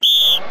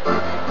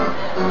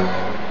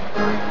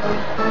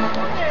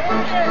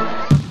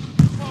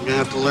You're gonna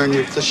have to learn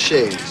your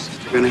cliches.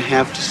 You're gonna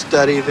have to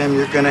study them.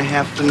 You're gonna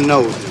have to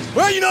know them.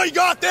 Well, you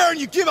go out there and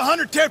you give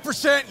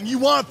 110% and you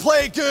want to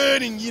play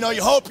good and, you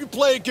hope you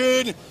play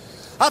good.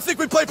 I think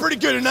we play pretty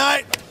good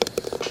tonight.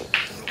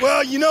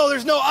 Well,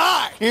 there's no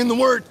I in the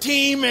word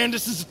team, and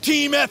this is a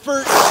team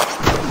effort. 10-5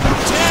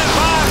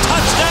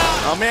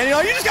 touchdown. Oh, man,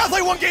 you just got to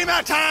play one game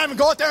at a time and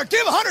go out there and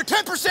give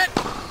 110%.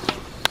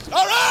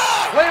 All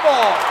right! Play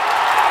ball.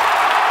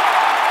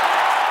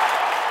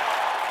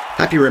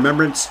 Happy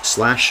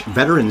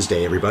Remembrance/Veterans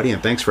Day, everybody,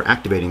 and thanks for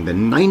activating the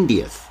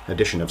 90th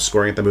edition of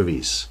Scoring at the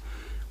Movies.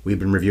 We've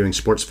been reviewing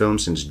sports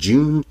films since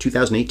June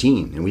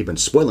 2018, and we've been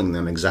spoiling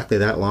them exactly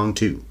that long,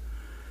 too.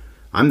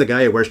 I'm the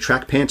guy who wears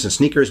track pants and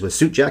sneakers with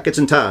suit jackets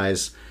and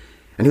ties,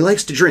 and who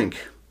likes to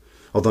drink,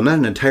 although not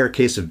an entire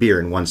case of beer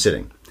in one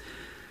sitting.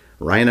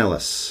 Ryan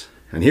Ellis.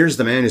 And here's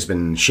the man who's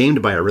been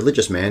shamed by a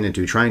religious man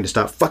into trying to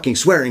stop fucking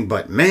swearing,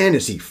 but man,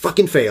 is he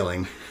fucking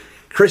failing.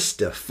 Chris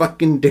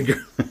DiGregorio.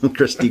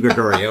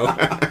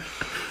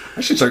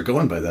 I should start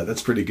going by that.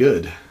 That's pretty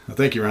good. Well,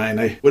 thank you, Ryan.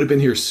 I would have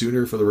been here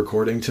sooner for the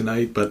recording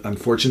tonight, but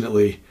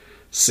unfortunately,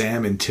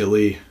 Sam and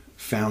Tilly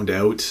found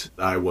out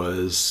I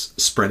was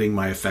spreading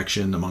my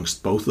affection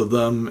amongst both of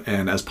them,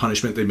 and as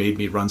punishment, they made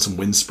me run some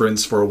wind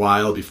sprints for a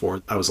while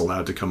before I was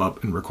allowed to come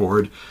up and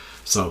record.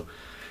 So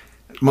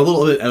I'm a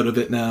little bit out of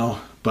it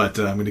now, but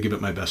I'm going to give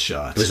it my best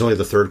shot. It was only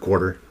the third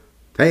quarter.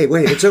 Hey,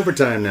 wait, it's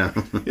overtime now.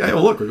 Yeah,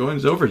 well, look, we're going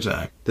into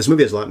overtime. This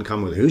movie has a lot in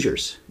common with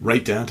Hoosiers.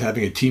 Right down to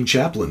having a team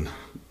chaplain.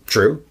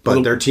 True,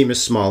 but their team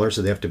is smaller,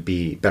 so they have to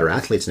be better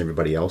athletes than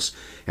everybody else.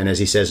 And as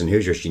he says in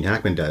Hoosiers, Gene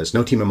Hackman does,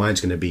 no team of mine's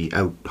going to be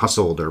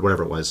out-hustled or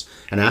whatever it was.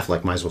 And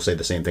Affleck might as well say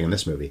the same thing in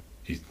this movie.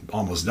 He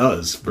almost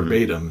does,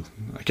 verbatim.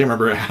 Mm-hmm. I can't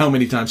remember how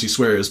many times he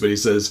swears, but he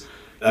says,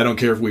 I don't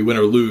care if we win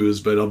or lose,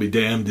 but I'll be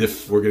damned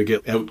if we're going to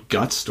get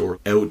out-gutsed or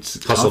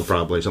out-hustled.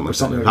 Probably, something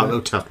like that.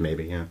 Out-toughed,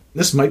 maybe, yeah.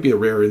 This might be a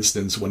rare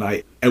instance when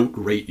I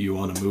outrate you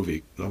on a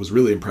movie. I was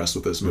really impressed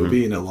with this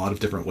movie in a lot of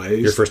different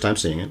ways. Your first time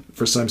seeing it?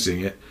 First time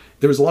seeing it.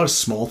 There was a lot of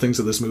small things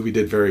that this movie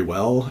did very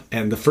well,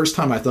 and the first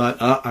time I thought,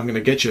 I'm going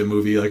to get you a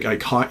movie like I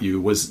caught you,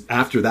 was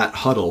after that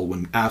huddle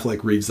when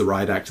Affleck reads the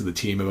riot act to the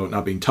team about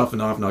not being tough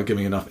enough, not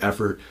giving enough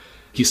effort.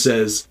 He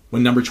says,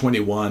 when number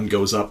 21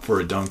 goes up for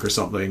a dunk or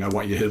something, I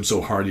want you to hit him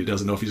so hard he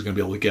doesn't know if he's going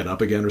to be able to get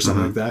up again or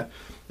something like that.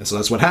 And so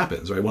that's what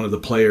happens, right? One of the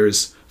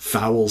players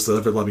fouls the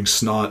ever-loving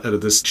snot out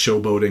of this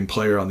showboating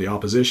player on the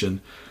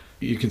opposition.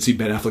 You can see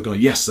Ben Affleck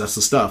going, yes, that's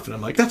the stuff. And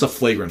I'm like, that's a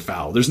flagrant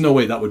foul. There's no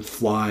way that would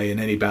fly in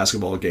any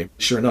basketball game.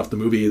 Sure enough, the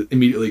movie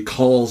immediately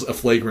calls a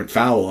flagrant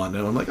foul on it.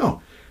 And I'm like,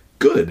 oh,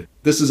 good.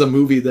 This is a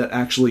movie that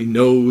actually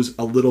knows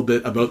a little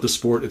bit about the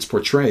sport it's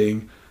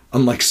portraying,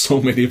 unlike so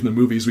many of the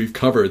movies we've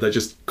covered that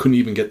just couldn't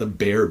even get the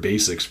bare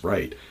basics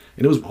right.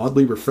 And it was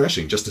oddly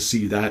refreshing just to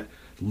see that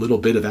little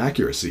bit of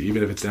accuracy,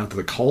 even if it's down to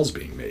the calls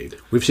being made.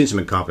 We've seen some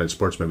incompetent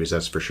sports movies,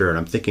 that's for sure. And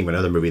I'm thinking of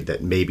another movie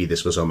that maybe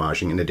this was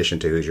homaging in addition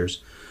to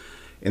Hoosiers.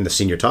 In the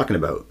scene you're talking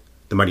about,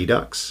 the Mighty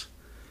Ducks.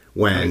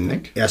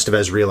 When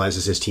Estevez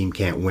realizes his team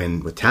can't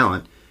win with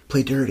talent,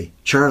 play dirty.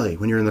 Charlie,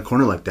 when you're in the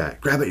corner like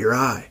that, grab at your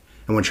eye.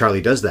 And when Charlie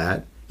does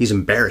that, he's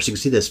embarrassed. You can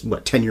see this,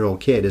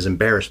 10-year-old kid is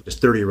embarrassed. His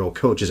 30-year-old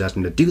coach is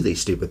asking him to do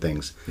these stupid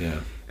things.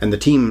 Yeah. And the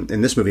team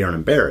in this movie aren't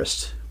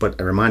embarrassed, but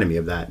it reminded me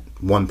of that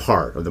one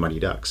part of the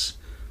Mighty Ducks.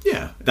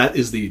 Yeah, that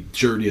is the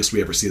dirtiest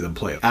we ever see them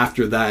play.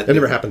 After that... It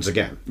never happens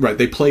again. Right,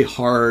 they play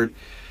hard.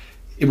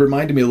 It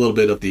reminded me a little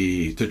bit of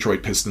the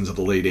Detroit Pistons of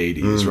the late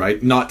 80s,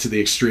 right? Not to the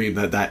extreme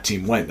that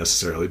team went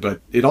necessarily, but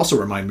it also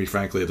reminded me,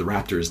 frankly, of the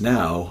Raptors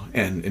now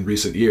and in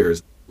recent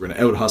years. We're going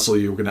to out-hustle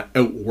you, we're going to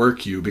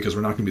outwork you because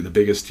we're not going to be the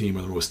biggest team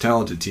or the most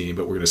talented team,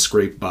 but we're going to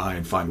scrape by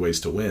and find ways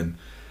to win.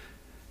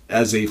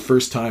 As a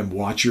first-time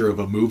watcher of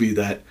a movie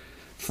that,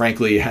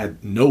 frankly,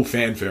 had no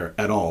fanfare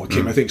at all, it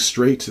came, I think,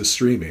 straight to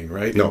streaming,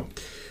 right? No.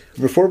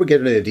 Before we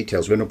get into the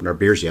details, we haven't opened our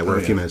beers yet. We're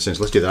a few minutes in,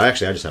 so let's do that.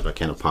 Actually, I just have a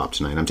can of pop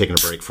tonight. I'm taking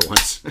a break for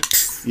once.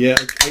 Yeah.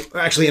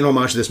 Actually, in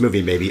homage to this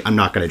movie, maybe I'm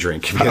not going to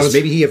drink. Because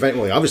maybe he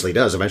obviously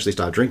does eventually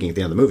stop drinking at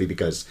the end of the movie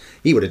because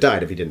he would have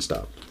died if he didn't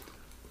stop.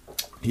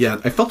 Yeah,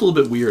 I felt a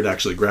little bit weird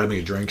actually grabbing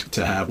a drink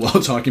to have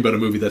while talking about a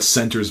movie that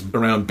centers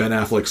around Ben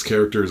Affleck's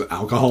character's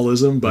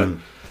alcoholism, but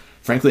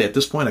frankly, at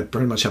this point, I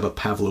pretty much have a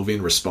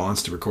Pavlovian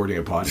response to recording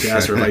a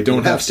podcast, or if I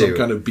don't have some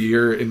kind of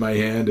beer in my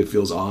hand, it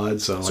feels odd.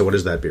 So what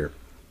is that beer?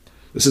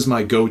 This is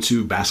my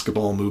go-to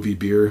basketball movie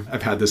beer.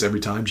 I've had this every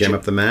time. Jam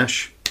Up the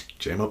Mash?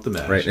 Jam Up the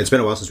Mash. Right. It's been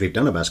a while since we've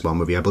done a basketball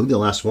movie. I believe the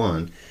last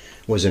one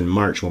was in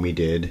March when we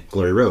did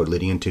Glory Road,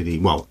 leading into the...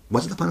 Well,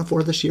 was it the Final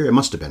Four this year? It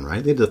must have been,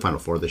 right? They did the Final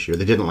Four this year.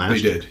 They didn't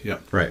last year. They did, yeah.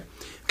 Right.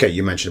 Okay,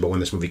 you mentioned about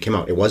when this movie came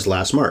out. It was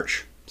last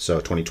March, so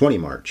 2020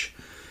 March.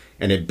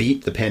 And it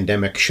beat the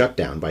pandemic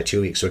shutdown by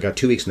 2 weeks. So it got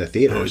 2 weeks in the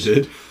theaters. Oh, it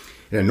did?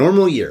 In a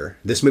normal year,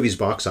 this movie's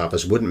box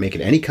office wouldn't make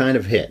it any kind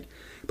of hit.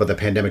 But the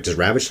pandemic just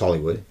ravaged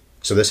Hollywood.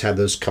 So this had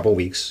those couple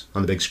weeks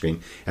on the big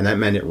screen. And that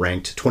meant it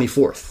ranked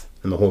 24th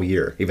in the whole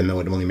year, even though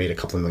it only made a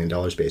couple of $1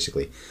 million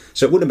basically.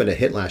 So it wouldn't have been a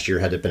hit last year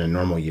had it been a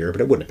normal year,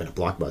 but it wouldn't have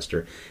been a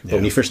blockbuster. But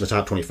when you finish in the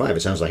top 25,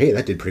 it sounds like, hey,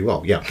 that did pretty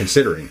well. Yeah,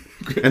 considering.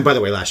 And by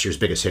the way, last year's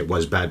biggest hit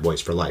was Bad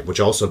Boys for Life, which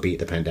also beat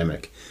The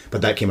Pandemic.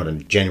 But that came out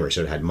in January,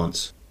 so it had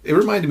months. It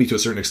reminded me to a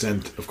certain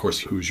extent, of course,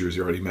 Hoosiers,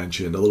 you already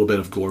mentioned, a little bit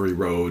of Glory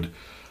Road,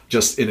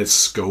 just in its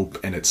scope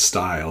and its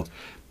style.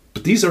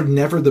 But these are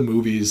never the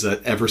movies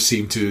that ever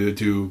seem to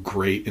do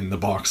great in the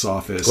box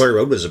office. Glory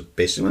Road was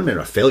basically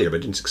a failure, but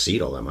it didn't succeed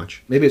all that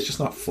much. Maybe it's just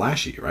not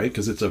flashy, right?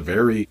 Because it's a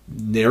very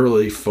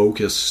narrowly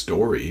focused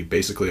story,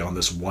 basically on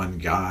this one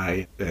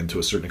guy and to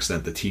a certain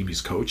extent the team he's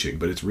coaching.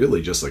 But it's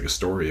really just like a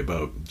story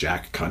about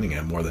Jack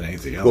Cunningham more than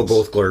anything else. Well,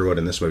 both Glory Road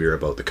and this movie are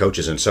about the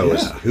coaches, and so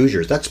is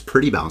Hoosiers. That's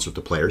pretty balanced with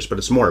the players, but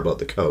it's more about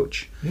the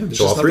coach. Yeah,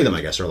 so all three of them,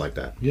 I guess, are like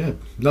that. Yeah,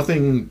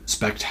 nothing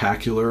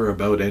spectacular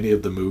about any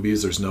of the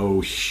movies. There's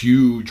no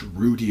huge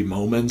Rudy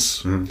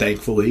moments,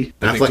 thankfully.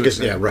 Affleck is,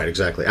 yeah, right,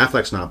 exactly.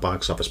 Affleck's not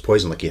box office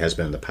poison like he has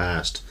been in the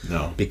past.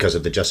 No. Because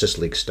of the Justice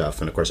League stuff.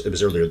 And of course, it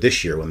was earlier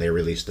this year when they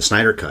released the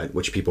Snyder Cut,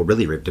 which people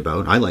really ripped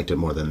about. I liked it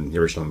more than the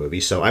original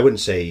movie. So I wouldn't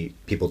say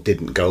people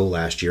didn't go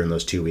last year in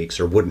those 2 weeks,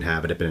 or wouldn't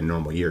have it been a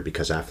normal year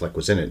because Affleck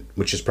was in it,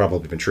 which has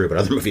probably been true about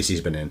other movies he's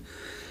been in.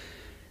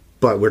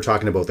 But we're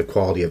talking about the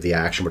quality of the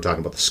action. We're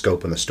talking about the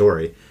scope and the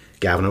story.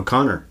 Gavin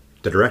O'Connor,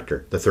 the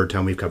director, the third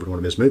time we've covered one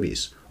of his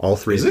movies. All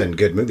three have been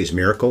good movies.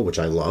 Miracle, which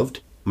I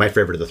loved. My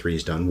favorite of the three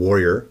he's done.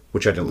 Warrior,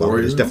 which I didn't love.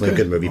 It's definitely a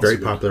good movie. Very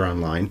popular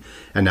online.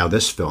 And now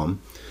this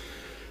film.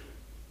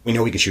 We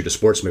know we can shoot a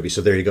sports movie,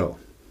 so there you go.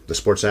 The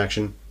sports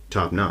action,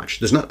 top notch.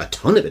 There's not a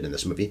ton of it in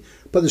this movie,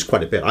 but there's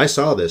quite a bit. I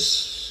saw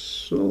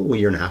this a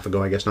year and a half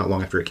ago, I guess, not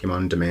long after it came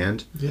on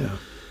demand. Yeah.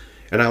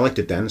 And I liked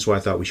it then, so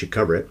I thought we should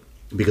cover it.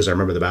 Because I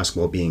remember the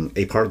basketball being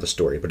a part of the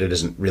story, but it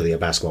isn't really a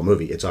basketball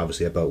movie. It's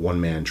obviously about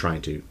one man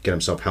trying to get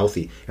himself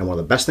healthy. And one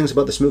of the best things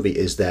about this movie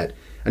is that,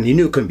 and you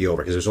knew it couldn't be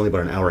over because it was only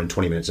about an hour and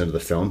 20 minutes into the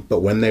film, but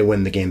when they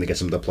win the game that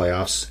gets them to the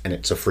playoffs, and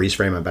it's a freeze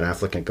frame on Ben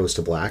Affleck and it goes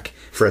to black,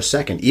 for a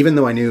second, even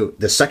though I knew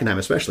the second time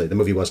especially, the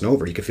movie wasn't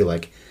over, you could feel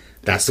like,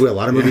 that's the way a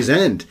lot of movies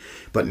end.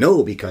 But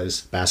no,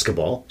 because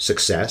basketball,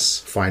 success,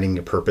 finding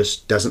a purpose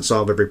doesn't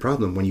solve every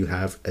problem when you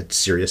have a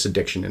serious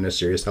addiction and a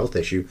serious health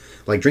issue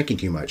like drinking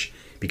too much.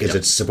 Because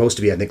it's supposed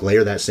to be, I think,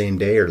 later that same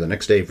day or the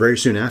next day, very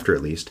soon after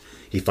at least,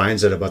 he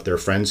finds out about their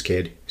friend's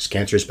kid. His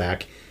cancer's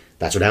back.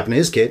 That's what happened to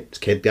his kid. His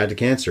kid died of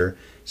cancer.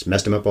 It's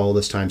messed him up all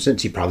this time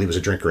since. He probably was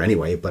a drinker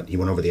anyway, but he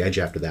went over the edge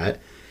after that.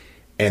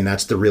 And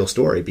that's the real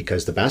story,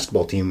 because the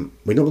basketball team,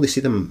 we don't really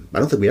see them, I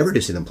don't think we ever do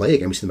see them play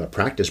again. We see them at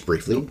practice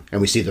briefly, and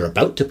we see they're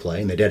about to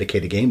play, and they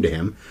dedicate a game to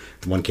him.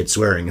 One kid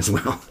swearing as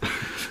well.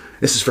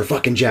 This is for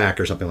fucking Jack,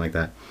 or something like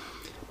that.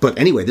 But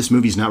anyway, this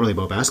movie's not really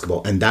about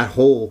basketball, and that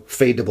whole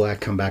fade to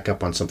black, come back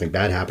up on something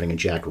bad happening, and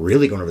Jack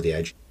really going over the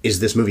edge, is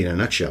this movie in a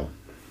nutshell.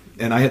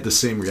 And I had the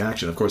same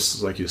reaction. Of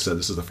course, like you said,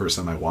 this is the first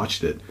time I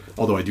watched it.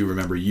 Although I do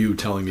remember you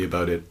telling me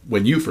about it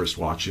when you first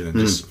watched it, and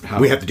just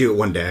how we have to do it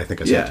one day. I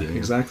think I said to you. Yeah,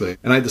 exactly.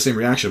 And I had the same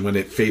reaction when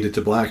it faded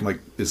to black. I'm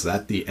like, is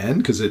that the end?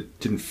 Because it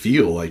didn't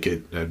feel like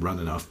it had run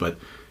enough, but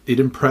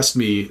it impressed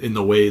me in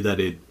the way that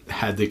it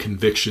had the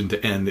conviction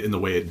to end in the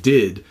way it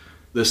did.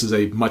 This is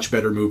a much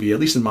better movie, at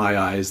least in my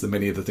eyes, than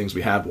many of the things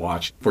we have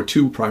watched, for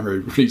two primary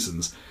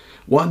reasons.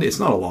 One, it's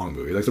not a long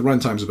movie. Like, the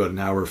runtime's about an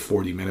hour,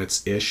 40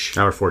 minutes-ish.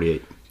 Hour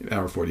 48.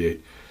 Hour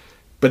 48.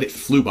 But it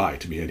flew by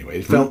to me anyway.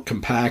 It felt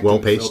compact.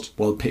 Well-paced.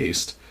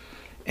 Well-paced.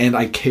 And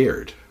I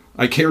cared.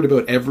 I cared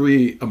about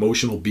every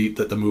emotional beat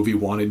that the movie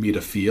wanted me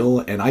to feel,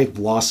 and I've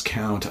lost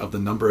count of the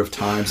number of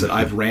times that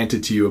I've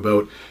ranted to you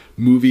about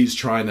movies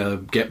trying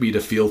to get me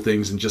to feel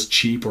things in just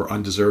cheap or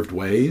undeserved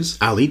ways.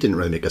 Ali didn't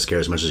really make us care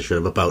as much as he should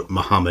have about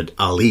Muhammad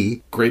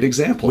Ali. Great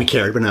example. We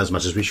cared, but not as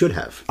much as we should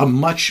have. A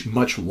much,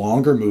 much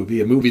longer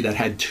movie, a movie that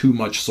had too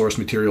much source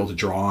material to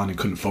draw on and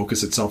couldn't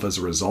focus itself as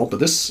a result.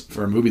 But this,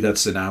 for a movie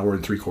that's an hour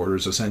and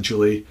 3/4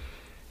 essentially,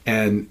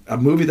 and a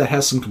movie that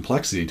has some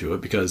complexity to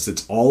it because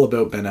it's all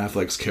about Ben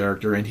Affleck's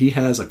character, and he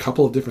has a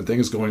couple of different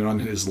things going on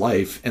in his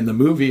life. And the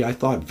movie, I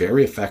thought,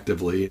 very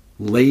effectively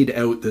laid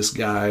out this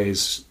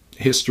guy's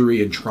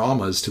history and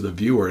traumas to the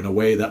viewer in a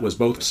way that was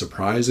both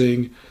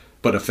surprising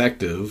but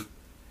effective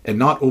and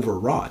not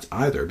overwrought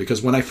either.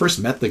 Because when I first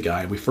met the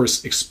guy and we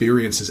first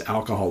experienced his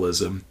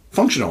alcoholism,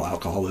 functional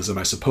alcoholism,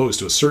 I suppose,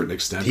 to a certain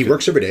extent. He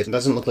works every day. It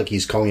doesn't look like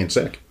he's calling in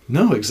sick.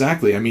 No,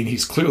 exactly. I mean,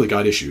 he's clearly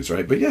got issues,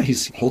 right? But yeah,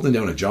 he's holding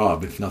down a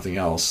job, if nothing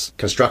else.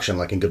 Construction,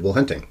 like in Good Will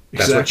Hunting.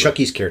 That's Exactly. what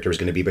Chucky's character was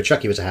going to be, but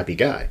Chucky was a happy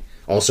guy.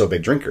 Also a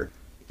big drinker.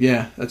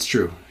 Yeah, that's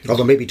true.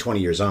 Although maybe 20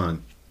 years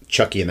on,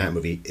 Chucky in that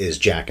movie is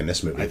Jack in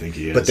this movie. I think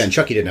he is. But then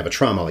Chucky didn't have a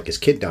trauma like his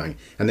kid dying.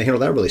 And they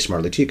handled that really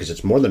smartly too, because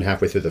it's more than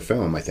halfway through the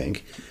film, I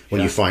think,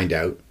 when you find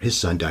out his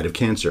son died of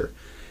cancer.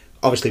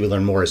 Obviously, we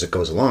learn more as it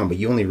goes along, but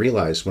you only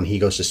realize when he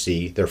goes to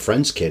see their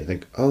friend's kid,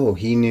 think, oh,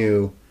 he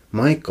knew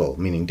Michael,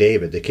 meaning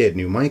David, the kid,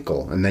 knew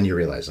Michael. And then you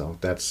realize, oh,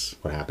 that's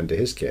what happened to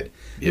his kid.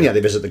 Yeah. Yeah,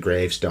 they visit the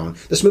gravestone.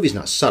 This movie's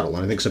not subtle,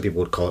 and I think some people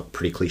would call it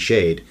pretty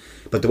cliched.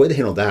 But the way they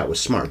handled that was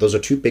smart. Those are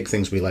two big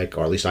things we like,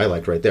 or at least I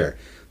liked right there.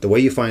 The way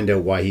you find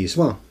out why he's,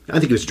 well, I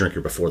think he was a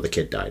drinker before the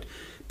kid died.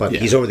 But Yeah.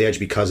 he's over the edge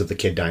because of the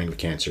kid dying of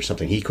cancer,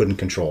 something he couldn't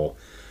control.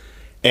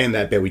 And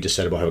that bit we just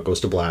said about how it goes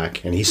to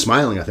black. And he's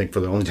smiling, I think,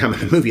 for the only time in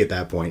the movie at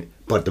that point.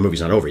 But the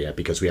movie's not over yet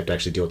because we have to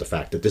actually deal with the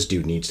fact that this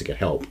dude needs to get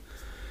help.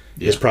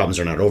 His problems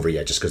are not over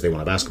yet just because they won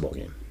a basketball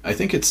game. I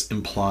think it's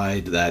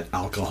implied that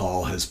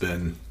alcohol has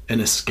been an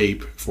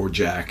escape for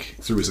Jack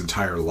through his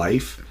entire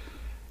life.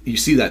 You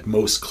see that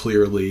most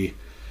clearly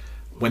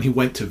when he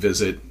went to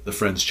visit the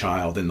friend's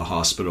child in the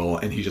hospital,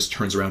 and he just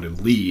turns around and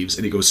leaves,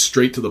 and he goes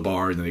straight to the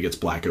bar, and then he gets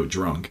blackout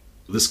drunk.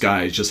 This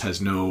guy just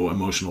has no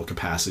emotional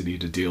capacity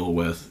to deal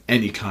with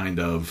any kind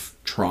of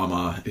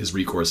trauma. His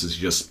recourse is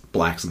he just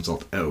blacks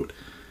himself out.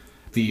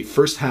 The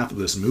first half of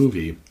this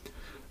movie,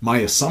 my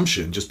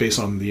assumption, just based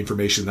on the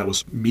information that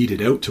was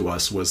meted out to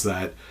us, was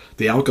that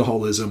the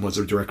alcoholism was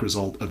a direct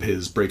result of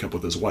his breakup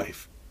with his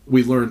wife.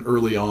 We learn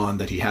early on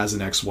that he has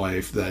an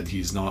ex-wife that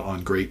he's not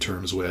on great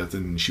terms with,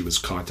 and she was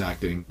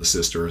contacting the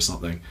sister or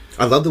something.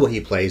 I love the way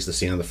he plays the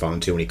scene on the phone,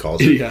 too, when he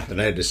calls her. Yeah. The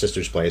night at his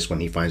sister's place when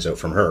he finds out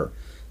from her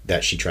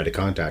that she tried to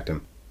contact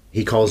him.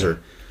 He calls her,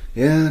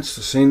 yeah, it's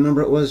the same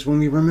number it was when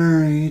we were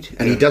married.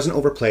 And he doesn't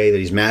overplay that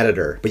he's mad at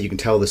her, but you can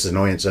tell this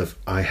annoyance of,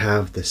 I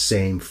have the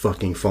same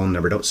fucking phone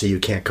number. Don't say you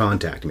can't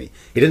contact me.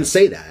 He didn't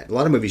say that. A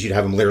lot of movies you'd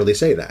have him literally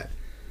say that.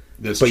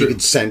 That's But true. you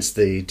could sense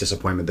the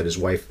disappointment that his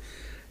wife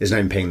is not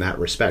even paying that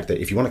respect.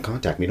 That if you want to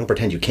contact me, don't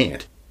pretend you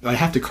can't. I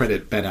have to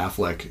credit Ben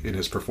Affleck in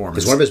his performance.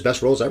 It's one of his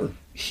best roles ever.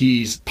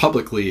 He's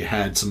publicly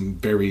had some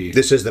very...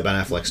 This is the Ben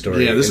Affleck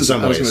story. Yeah, this in is.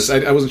 some I was ways.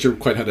 going to say, I wasn't sure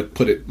quite how to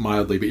put it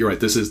mildly, but you're right.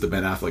 This is the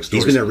Ben Affleck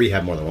story. He's been in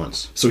rehab more than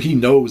once. So he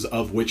knows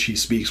of which he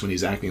speaks when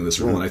he's acting in this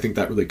role, and I think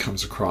that really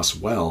comes across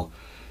well.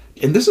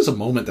 And this is a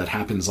moment that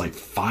happens like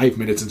 5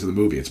 minutes into the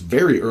movie. It's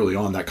very early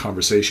on, that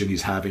conversation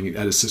he's having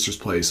at his sister's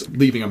place,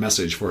 leaving a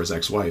message for his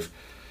ex-wife.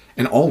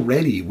 And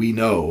already we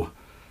know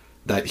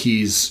that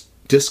he's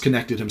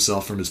disconnected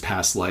himself from his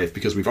past life,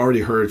 because we've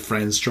already heard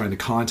friends trying to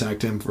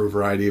contact him for a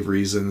variety of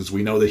reasons.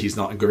 We know that he's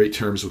not in great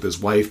terms with his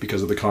wife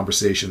because of the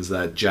conversations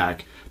that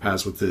Jack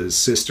has with his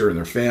sister and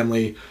their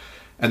family.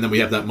 And then we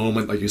have that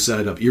moment, like you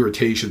said, of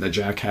irritation that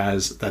Jack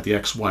has that the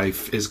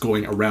ex-wife is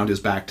going around his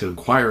back to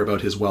inquire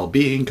about his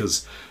well-being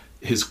because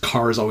his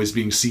car is always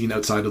being seen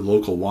outside of the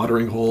local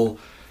watering hole.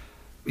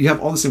 You have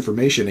all this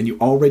information and you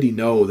already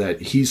know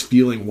that he's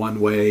feeling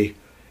one way,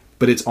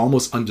 but it's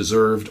almost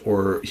undeserved,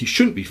 or he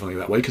shouldn't be feeling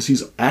that way because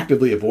he's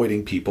actively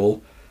avoiding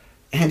people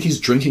and he's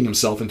drinking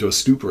himself into a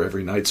stupor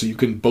every night. So you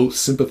can both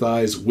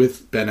sympathize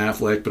with Ben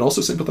Affleck, but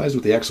also sympathize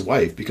with the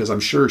ex-wife, because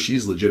I'm sure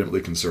she's legitimately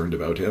concerned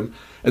about him.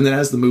 And then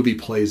as the movie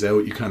plays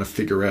out, you kind of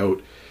figure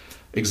out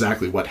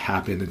exactly what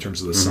happened in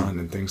terms of the son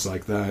and things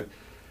like that.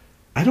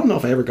 I don't know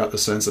if I ever got the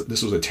sense that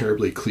this was a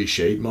terribly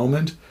cliched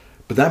moment,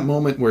 but that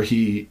moment where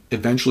he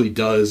eventually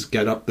does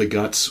get up the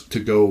guts to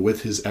go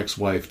with his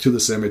ex-wife to the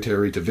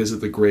cemetery to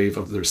visit the grave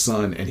of their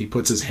son, and he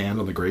puts his hand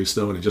on the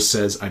gravestone and just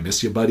says, "I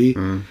miss you, buddy,"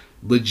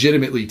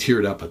 legitimately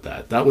teared up at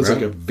that. That was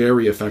like a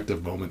very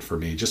effective moment for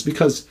me, just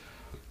because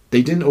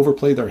they didn't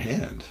overplay their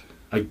hand.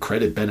 I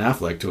credit Ben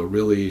Affleck to a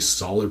really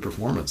solid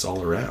performance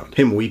all around.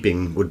 Him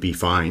weeping would be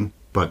fine,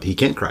 but he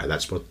can't cry.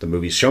 That's what the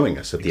movie's showing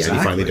us. At the end,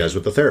 he finally does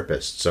with the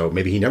therapist. So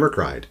maybe he never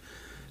cried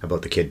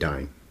about the kid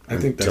dying. I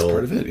think that's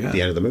part of it, yeah.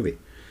 The end of the movie.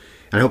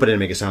 And I hope I didn't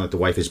make it sound like the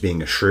wife is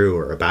being a shrew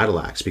or a battle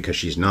axe, because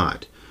she's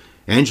not.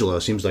 Angela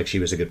seems like she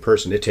was a good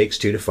person. It takes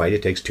two to fight,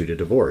 it takes two to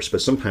divorce.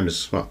 But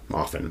sometimes, well,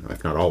 often,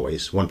 if not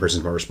always, one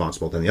person's more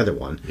responsible than the other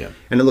one. Yeah.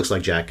 And it looks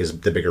like Jack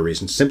is the bigger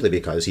reason, simply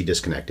because he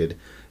disconnected,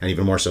 and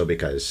even more so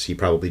because he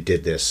probably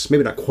did this,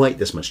 maybe not quite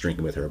this much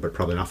drinking with her, but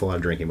probably an awful lot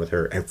of drinking with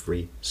her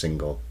every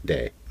single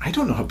day. I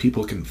don't know how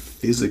people can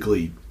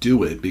physically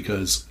do it,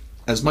 because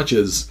as much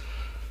as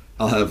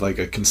I'll have like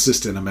a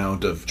consistent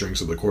amount of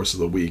drinks over the course of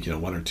the week,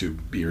 1 or 2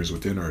 beers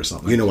with dinner or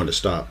something. You know when to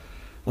stop.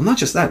 Well, not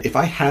just that. If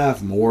I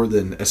have more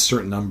than a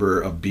certain number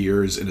of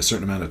beers in a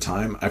certain amount of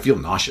time, I feel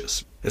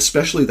nauseous.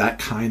 Especially that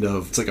kind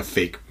of, it's like a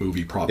fake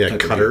movie prop. Yeah,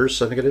 type of Cutters,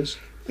 beer. I think it is.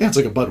 Yeah, it's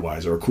like a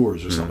Budweiser or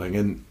Coors or something.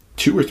 And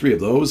 2 or 3 of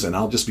those, and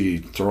I'll just be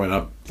throwing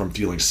up from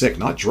feeling sick,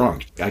 not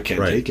drunk. I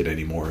can't take it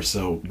anymore.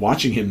 So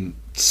watching him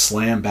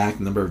slam back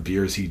the number of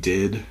beers he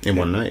did in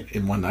one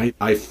night,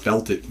 I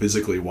felt it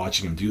physically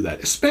watching him do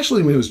that,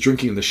 especially when he was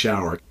drinking in the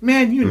shower.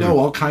 Man,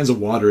 all kinds of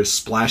water is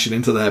splashing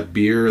into that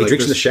beer. He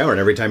drinks in the shower, and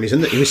every time he's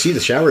in you see the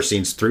shower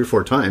scenes 3 or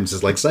 4 times.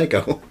 It's like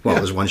Psycho. Well,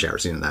 there's one shower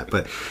scene in that,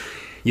 but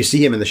you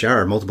see him in the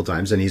shower multiple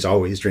times, and he's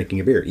always drinking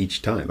a beer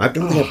each time. I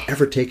don't think I've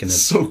ever taken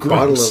a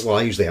bottle of, well,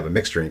 I usually have a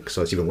mixed drink,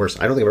 so it's even worse.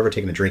 I don't think I've ever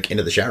taken a drink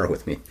into the shower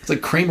with me. It's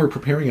like Kramer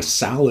preparing a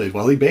salad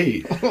while he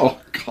bathed. Oh,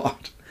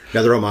 God.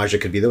 Another homage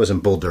it could be, though, is in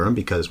Bull Durham,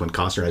 because when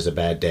Costner has a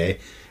bad day,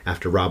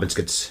 after Robbins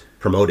gets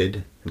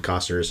promoted, and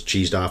Costner is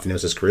cheesed off, he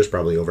knows his career's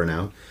probably over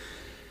now,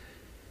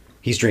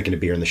 he's drinking a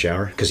beer in the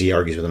shower, because he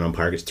argues with an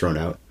umpire, gets thrown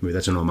out. Maybe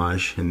that's an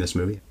homage in this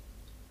movie.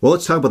 Well,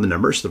 let's talk about the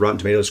numbers. The Rotten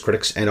Tomatoes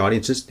critics and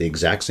audiences, the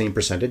exact same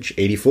percentage,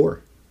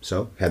 84.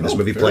 So, had this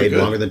movie played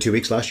longer than 2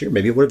 weeks last year,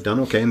 maybe it would have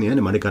done okay in the end.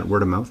 It might have got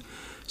word of mouth.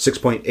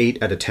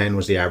 6.8 out of 10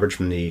 was the average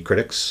from the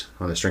critics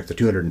on the strength of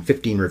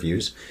 215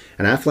 reviews.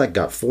 And Affleck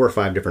got 4 or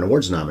 5 different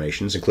awards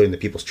nominations, including the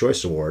People's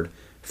Choice Award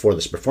for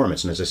this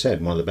performance. And as I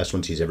said, one of the best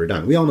ones he's ever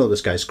done. We all know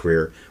this guy's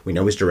career. We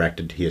know he's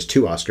directed. He has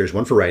 2 Oscars,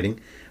 one for writing,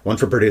 one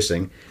for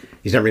producing.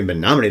 He's never even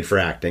been nominated for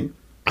acting.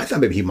 I thought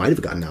maybe he might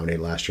have gotten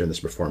nominated last year in this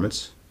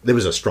performance. It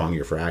was a strong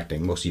year for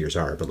acting. Most years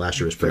are, but last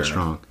year was pretty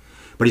strong.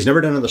 But he's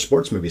never done another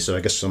sports movie, so I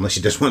guess unless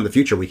he does one in the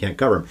future, we can't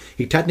cover him.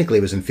 He technically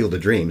was in Field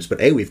of Dreams,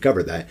 but A, we've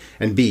covered that,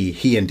 and B,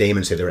 he and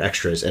Damon say they were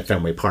extras at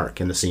Fenway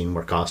Park in the scene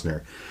where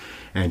Costner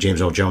and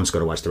James Earl Jones go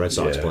to watch the Red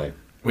Sox play.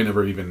 We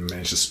never even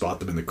managed to spot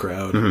them in the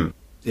crowd.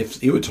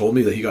 If you had told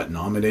me that he got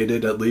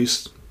nominated at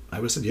least, I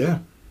would have said yeah.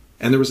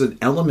 And there was an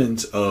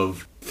element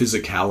of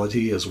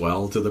physicality as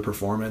well to the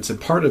performance,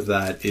 and part of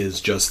that is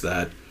just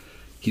that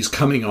he's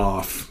coming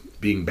off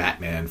being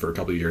Batman for a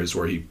couple of years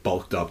where he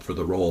bulked up for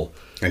the role.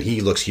 And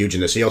he looks huge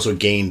in this. He also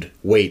gained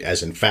weight,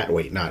 as in fat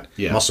weight, not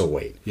muscle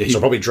weight. Yeah,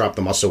 so probably dropped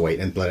the muscle weight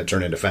and let it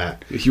turn into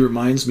fat. He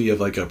reminds me of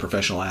like a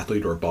professional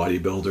athlete or a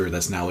bodybuilder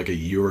that's now like a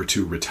year or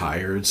 2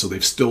 retired. So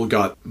they've still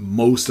got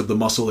most of the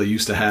muscle they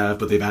used to have,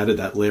 but they've added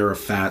that layer of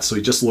fat. So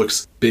he just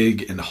looks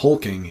big and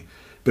hulking.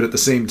 But at the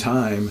same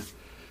time,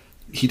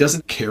 he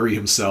doesn't carry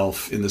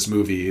himself in this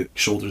movie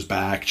shoulders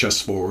back,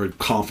 chest forward,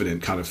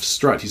 confident kind of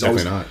strut. He's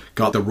always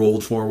got the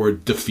rolled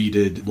forward,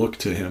 defeated look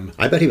to him.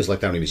 I bet he was like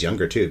that when he was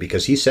younger too,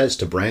 because he says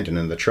to Brandon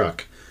in the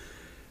truck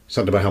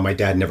something about how my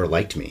dad never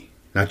liked me.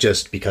 Not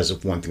just because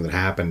of one thing that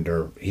happened,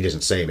 or he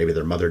doesn't say maybe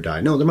their mother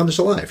died. No, their mother's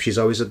alive. She's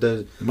always at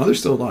the mother's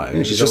still alive.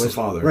 Yeah, she's just the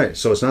father. Right,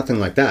 so it's nothing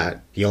like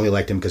that. He only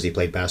liked him because he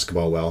played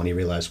basketball well, and he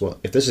realized, well,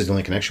 if this is the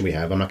only connection we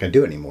have, I'm not going to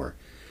do it anymore.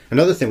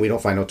 Another thing we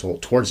don't find out till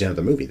towards the end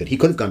of the movie, that he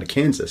could have gone to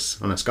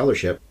Kansas on a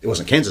scholarship. It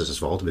wasn't Kansas'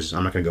 fault. It was,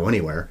 I'm not going to go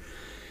anywhere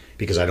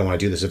because I don't want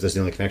to do this if this is the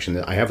only connection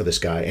that I have with this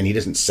guy. And he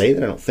doesn't say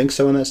that. I don't think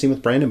so in that scene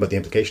with Brandon, but the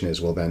implication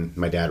is, well, then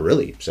my dad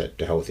really said,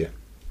 to hell with you.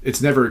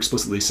 It's never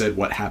explicitly said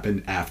what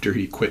happened after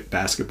he quit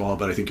basketball,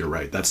 but I think you're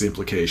right. That's the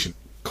implication.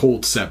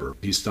 Cold sever.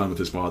 He's done with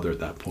his father at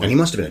that point. And he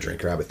must have been a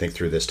drinker, I would think,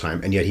 through this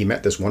time. And yet he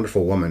met this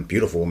wonderful woman,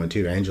 beautiful woman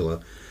too,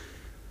 Angela.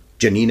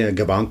 Janina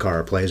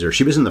Gabankar plays her.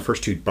 She was in the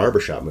first 2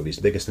 Barbershop movies,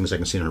 the biggest things I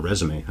can see on her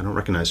resume. I don't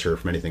recognize her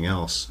from anything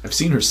else. I've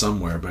seen her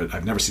somewhere, but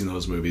I've never seen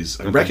those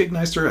movies. I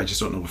recognized her, I just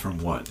don't know from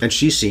what. And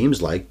she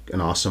seems like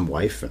an awesome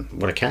wife,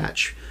 and what a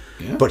catch.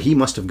 Yeah. But he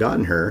must have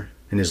gotten her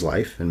in his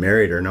life and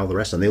married her and all the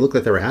rest. And they look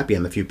like they were happy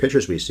in the few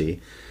pictures we see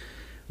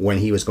when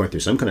he was going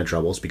through some kind of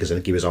troubles, because I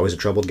think he was always a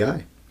troubled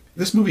guy.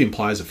 This movie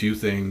implies a few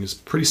things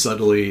pretty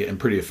subtly and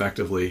pretty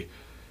effectively.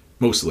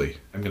 Mostly.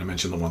 I'm going to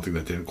mention the one thing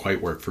that didn't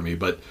quite work for me,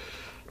 but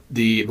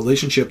the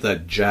relationship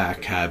that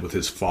Jack had with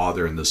his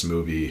father in this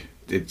movie,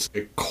 it's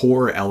a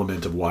core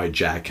element of why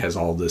Jack has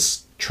all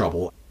this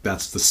trouble.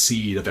 That's the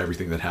seed of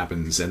everything that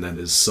happens, and then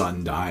his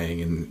son dying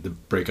and the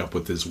breakup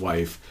with his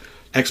wife,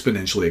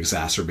 exponentially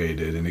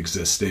exacerbated an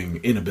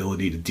existing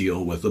inability to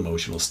deal with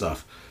emotional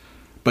stuff.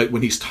 But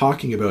when he's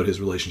talking about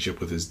his relationship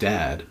with his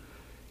dad,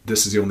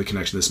 this is the only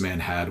connection this man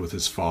had with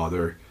his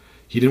father.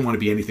 He didn't want to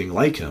be anything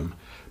like him.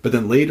 But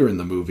then later in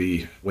the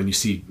movie, when you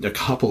see a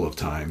couple of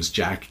times,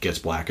 Jack gets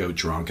blackout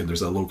drunk, and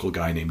there's a local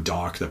guy named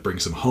Doc that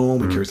brings him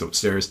home and carries him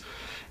upstairs.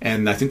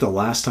 And I think the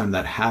last time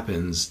that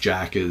happens,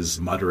 Jack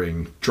is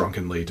muttering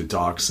drunkenly to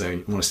Doc, saying,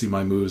 "You want to see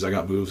my moves? I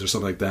got moves," or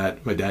something like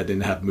that. My dad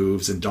didn't have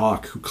moves. And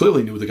Doc, who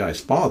clearly knew the guy's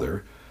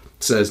father,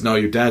 says, "No,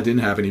 your dad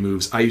didn't have any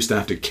moves. I used to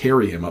have to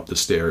carry him up the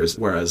stairs,"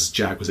 whereas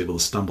Jack was able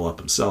to stumble up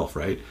himself,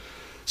 right?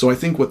 So I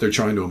think what they're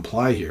trying to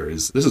imply here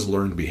is this is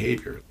learned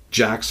behavior.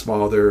 Jack's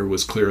father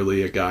was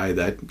clearly a guy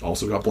that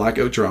also got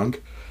blackout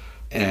drunk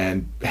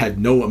and had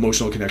no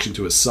emotional connection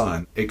to his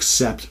son,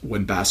 except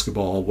when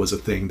basketball was a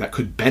thing that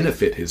could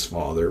benefit his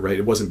father, right?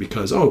 It wasn't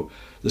because, oh,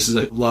 this is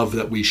a love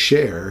that we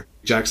share.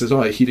 Jack says,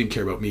 oh, he didn't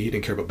care about me. He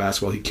didn't care about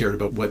basketball. He cared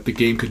about what the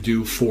game could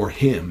do for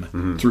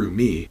him through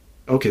me.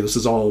 Okay, this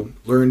is all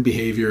learned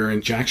behavior,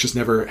 and Jack's just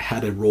never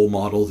had a role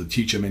model to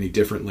teach him any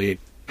differently.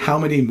 How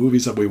many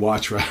movies have we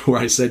watched where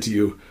I said to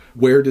you,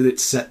 where did it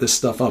set this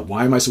stuff up?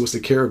 Why am I supposed to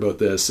care about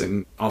this?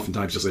 And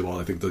oftentimes you'll say, well,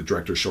 I think the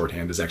director's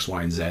shorthand is X,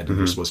 Y, and Z, and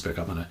we're supposed to pick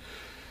up on it.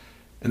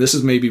 And this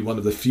is maybe one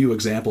of the few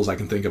examples I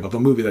can think of a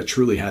movie that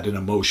truly had an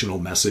emotional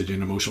message,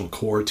 an emotional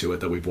core to it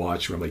that we've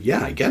watched where I'm like,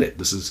 yeah, I get it.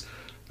 This is,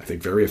 I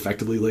think, very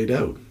effectively laid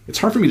out. It's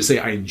hard for me to say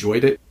I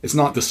enjoyed it. It's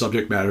not the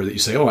subject matter that you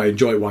say, oh, I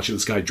enjoy watching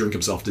this guy drink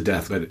himself to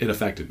death, but it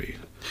affected me.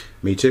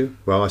 Me too.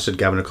 Well, I said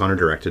Gavin O'Connor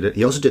directed it.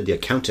 He also did The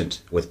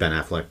Accountant with Ben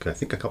Affleck, I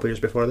think a couple years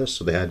before this,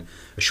 so they had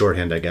a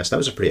shorthand, I guess. That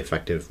was a pretty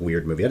effective,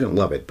 weird movie. I didn't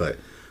love it, but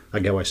I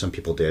get why some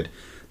people did.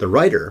 The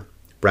writer,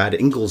 Brad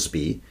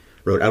Inglesby,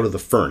 wrote Out of the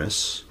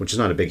Furnace, which is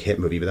not a big hit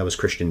movie, but that was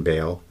Christian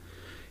Bale.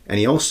 And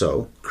he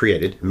also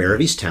created Mayor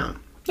of Easttown.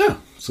 Yeah.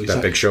 So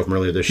that big show from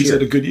earlier this year. He's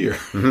had a good year.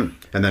 And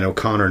then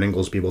O'Connor and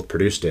Inglesby both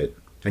produced it.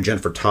 And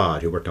Jennifer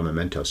Todd, who worked on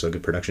Memento, so a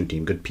good production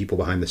team, good people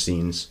behind the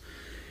scenes.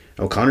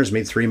 O'Connor's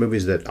made 3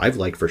 movies that I've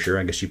liked for sure.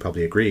 I guess you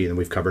probably agree. And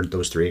we've covered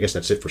those 3. I guess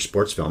that's it for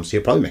sports films.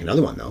 He'll probably make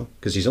another one, though,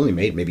 because he's only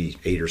made maybe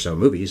 8 or so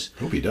movies.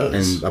 Hope he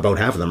does. And about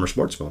half of them are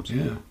sports films.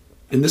 Yeah.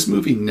 And this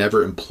movie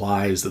never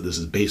implies that this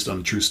is based on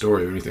a true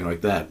story or anything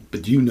like that.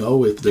 But do you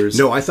know if there's...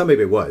 No, I thought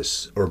maybe it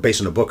was, or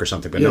based on a book or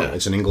something, but no, Yeah.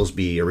 it's an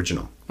Inglesby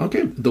original.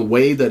 Okay. The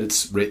way that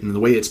it's written, the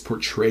way it's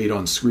portrayed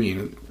on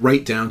screen,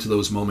 right down to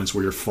those moments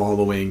where you're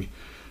following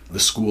the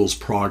school's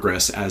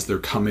progress as they're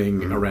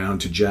coming around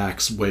to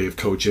Jack's way of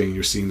coaching,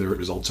 you're seeing their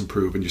results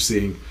improve, and you're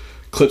seeing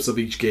clips of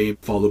each game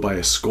followed by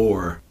a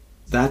score.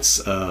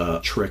 That's a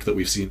trick that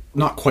we've seen,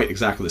 not quite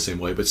exactly the same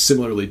way, but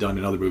similarly done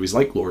in other movies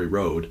like Glory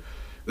Road,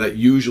 that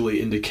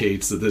usually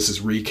indicates that this is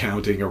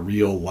recounting a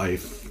real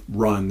life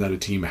run that a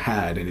team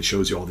had, and it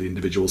shows you all the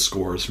individual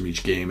scores from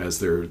each game as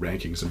their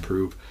rankings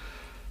improve.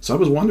 So I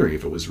was wondering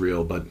if it was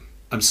real, but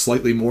I'm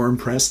slightly more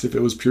impressed if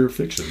it was pure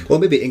fiction. Well,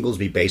 maybe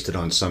Inglesby based it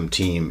on some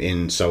team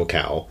in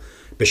SoCal.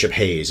 Bishop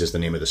Hayes is the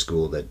name of the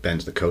school that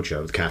Ben's the coach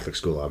of, the Catholic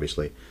school,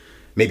 obviously.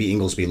 Maybe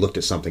Inglesby looked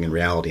at something in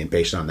reality and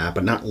based it on that,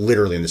 but not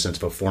literally in the sense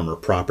of a former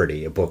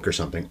property, a book or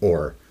something,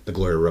 or the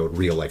Glory Road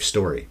real-life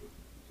story.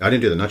 I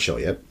didn't do the nutshell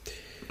yet.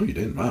 Oh, you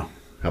didn't? Wow.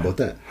 How about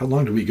that? How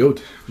long do we go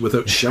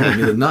without showing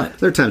me the nut?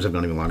 There are times I've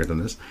gone even longer than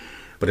this.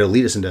 But it'll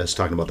lead us into us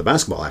talking about the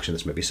basketball action in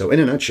this movie. So in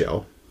a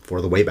nutshell,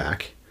 for The Way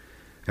Back,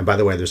 and by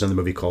the way, there's another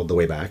movie called The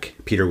Way Back.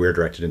 Peter Weir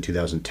directed in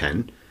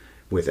 2010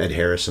 with Ed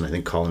Harris and I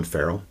think Colin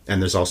Farrell.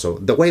 And there's also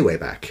The Way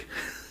Back.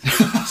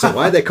 So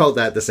why they called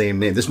that the same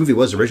name? This movie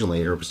was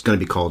originally, or it was going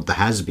to be called The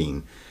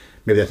Has-Been.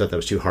 Maybe I thought that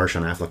was too harsh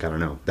on Affleck. I don't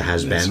know. The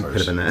Has-Been could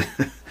have been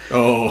that.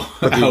 Oh,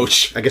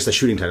 ouch. I guess the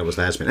shooting title was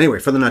The Has-Been. Anyway,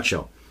 for the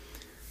nutshell.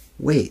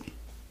 Wait,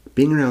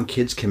 being around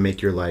kids can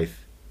make your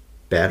life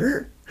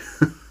better?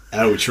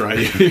 Ouch,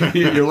 right?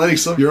 You're letting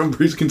some of your own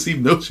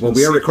preconceived notions. Well,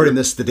 we are recording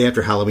this the day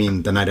after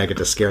Halloween, the night I get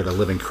to scare the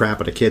living crap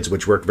out of kids,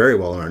 which worked very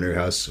well in our new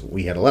house.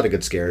 We had a lot of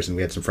good scares, and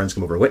we had some friends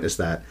come over and witness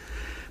that.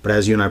 But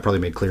as you and I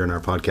probably made clear in our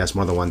podcast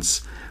more than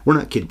once, we're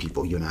not kid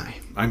people, you and I.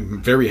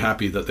 I'm very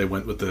happy that they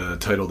went with the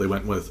title they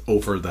went with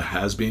over The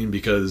Has-Been,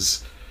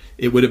 because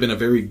it would have been a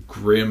very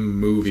grim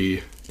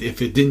movie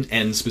if it didn't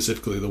end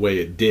specifically the way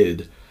it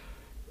did.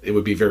 It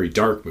would be a very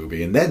dark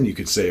movie, and then you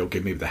could say, okay,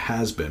 maybe The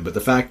Has-Been. But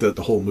the fact that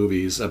the whole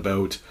movie is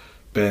about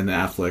Ben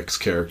Affleck's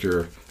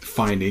character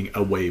finding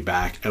a way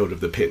back out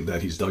of the pit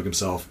that he's dug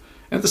himself,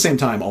 and at the same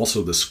time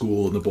also the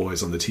school and the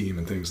boys on the team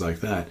and things like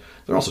that,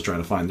 they're also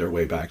trying to find their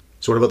way back.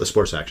 So what about the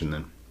sports action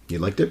then? You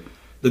liked it?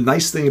 The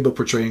nice thing about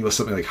portraying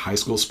something like high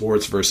school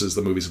sports versus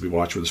the movies we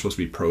watch where they're supposed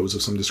to be pros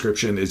of some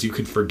description is you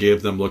can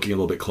forgive them looking a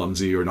little bit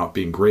clumsy or not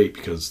being great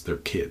because they're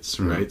kids,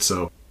 right?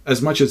 So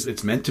as much as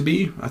it's meant to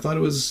be, I thought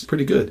it was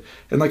pretty good.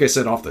 And like I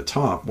said off the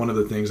top, one of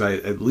the things I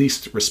at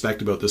least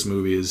respect about this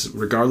movie is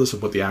regardless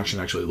of what the action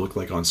actually looked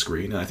like on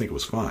screen, and I think it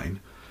was fine,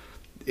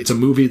 it's a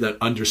movie that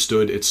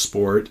understood its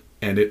sport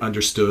and it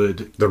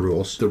understood The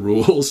rules. the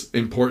rules,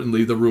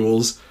 importantly the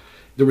rules.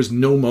 There was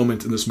no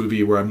moment in this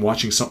movie where I'm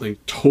watching something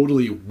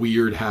totally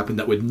weird happen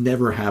that would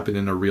never happen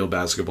in a real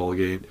basketball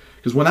game.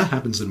 Because when that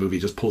happens, the movie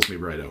just pulls me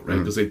right out, right?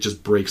 Because it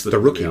just breaks The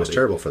Rookie was reality.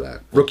 terrible for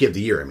that. Rookie of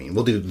the Year, I mean.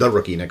 We'll do The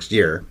Rookie next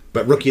year.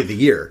 But Rookie of the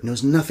Year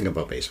knows nothing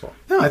about baseball.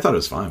 No, I thought it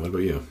was fine. What about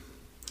you?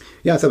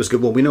 Yeah, I thought it was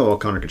good. Well, we know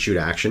O'Connor could shoot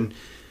action.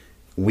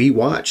 We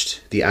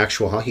watched the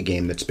actual hockey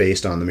game that's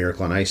based on the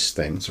Miracle on Ice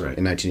thing. That's right.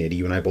 In 1980.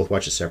 You and I both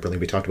watched it separately.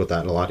 We talked about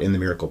that a lot in the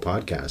Miracle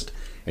podcast.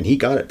 And he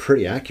got it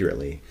pretty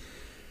accurately.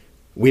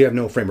 We have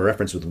no frame of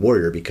reference with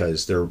Warrior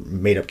because they're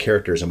made-up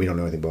characters and we don't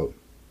know anything about,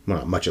 well,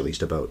 not much at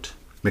least, about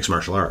mixed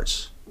martial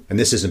arts. And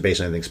this isn't based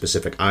on anything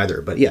specific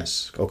either. But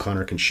yes,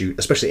 O'Connor can shoot,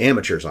 especially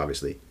amateurs,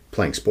 obviously,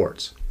 playing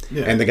sports.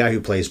 Yeah. And the guy who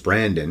plays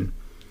Brandon,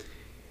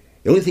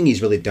 the only thing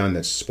he's really done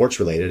that's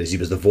sports-related is he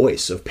was the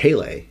voice of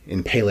Pele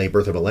in Pele,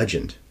 Birth of a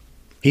Legend.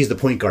 He's the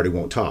point guard who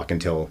won't talk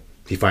until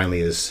he finally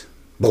is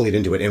bullied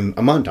into it in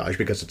a montage,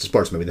 because it's a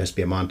sports movie. There has to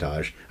be a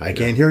montage. I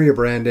can't hear you,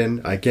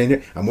 Brandon. I can't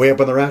hear. I'm way up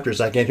on the rafters.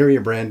 I can't hear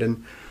you,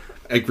 Brandon.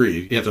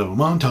 Agreed. You have to have a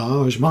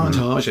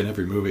montage in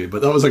every movie.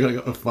 But that was like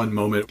a fun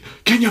moment.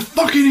 Can you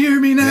fucking hear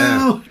me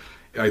now?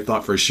 Yeah. I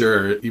thought for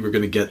sure you were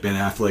going to get Ben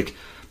Affleck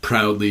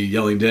proudly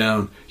yelling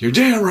down, "You're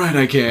damn right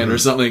I can," or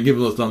something, give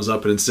him a thumbs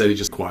up, and instead he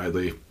just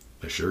quietly,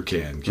 "I sure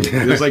can."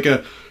 It was like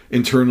a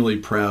internally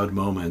proud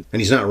moment.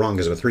 And he's not wrong,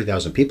 because with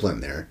 3,000 people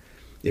in there,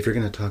 if you're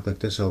going to talk like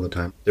this all the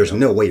time, there's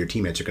no way your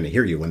teammates are going to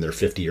hear you when they're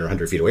 50 or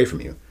 100 feet away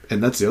from you.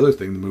 And that's the other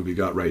thing the movie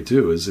got right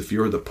too, is if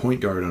you're the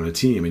point guard on a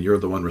team and you're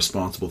the one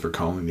responsible for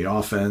calling the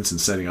offense and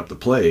setting up the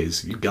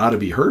plays, you got to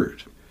be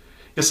heard.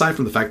 Aside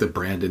from the fact that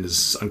Brandon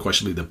is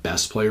unquestionably the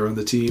best player on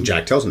the team.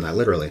 Jack tells him that,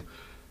 literally.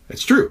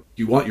 It's true.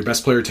 You want your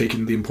best player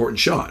taking the important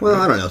shot. Well,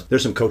 right? I don't know.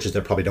 There's some coaches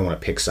that probably don't want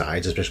to pick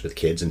sides, especially with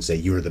kids, and say,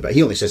 you're the best.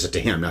 He only says it to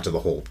him, not to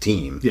the whole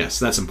team. Yes,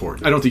 that's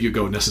important. I don't think you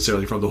go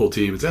necessarily from the whole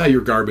team. It's,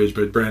 you're garbage,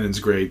 but Brandon's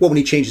great. Well, when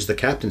he changes the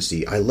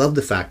captaincy, I love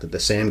the fact that the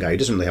Sam guy, who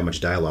doesn't really have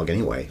much dialogue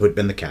anyway, who had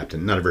been the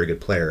captain, not a very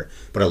good player,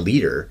 but a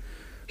leader,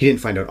 He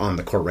didn't find out on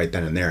the court right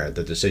then and there.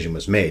 The decision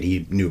was made.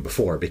 He knew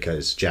before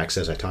because Jack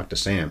says, I talked to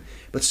Sam.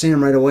 But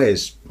Sam right away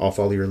is, I'll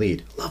follow your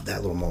lead. Love that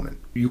little moment.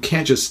 You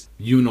can't just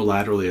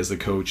unilaterally, as the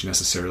coach,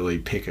 necessarily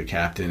pick a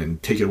captain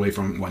and take it away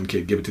from one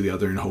kid, give it to the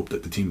other, and hope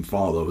that the team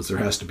follows. There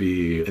has to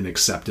be an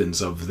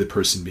acceptance of the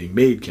person being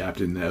made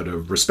captain out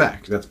of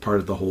respect. That's part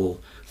of the whole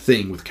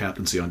thing with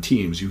captaincy on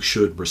teams. You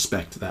should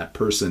respect that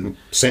person.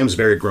 Sam's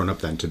very grown up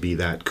then to be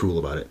that cool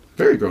about it.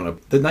 Very grown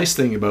up. The nice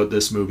thing about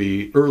this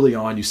movie, early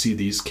on you see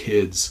these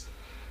kids,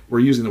 we're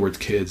using the word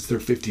kids, they're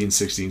 15,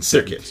 16,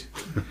 17. They're kids.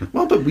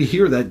 Well, but we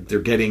hear that they're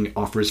getting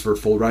offers for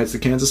full rides to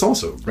Kansas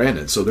also,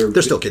 Brandon. So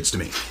they're still kids to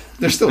me.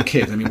 They're still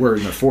kids. I mean, we're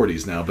in their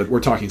 40s now, but we're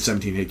talking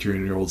 17,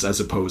 18-year-olds as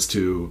opposed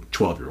to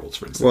 12-year-olds,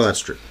 for instance. Well, that's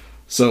true.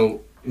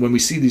 So when we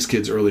see these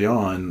kids early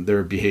on,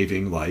 they're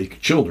behaving like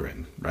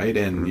children, right?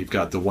 And you've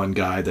got the one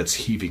guy that's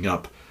heaving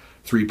up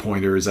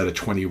three-pointers at a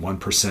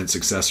 21%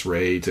 success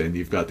rate, and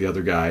you've got the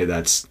other guy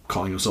that's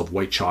calling himself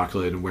white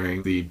chocolate and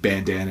wearing the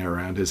bandana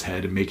around his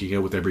head and making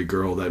out with every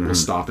girl that will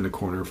stop in a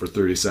corner for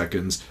 30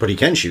 seconds. But he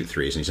can shoot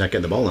threes, and he's not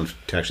getting the ball in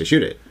to actually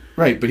shoot it.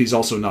 Right, but he's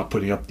also not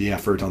putting up the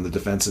effort on the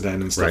defensive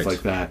end and stuff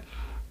like that.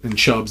 And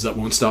chubs that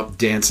won't stop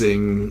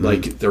dancing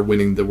like they're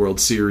winning the World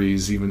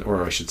Series, even,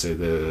 or I should say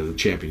the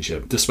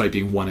championship, despite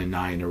being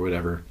 1-9 or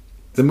whatever.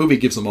 The movie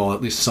gives them all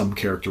at least some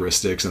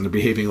characteristics, and they're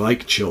behaving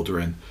like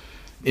children.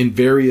 In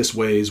various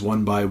ways,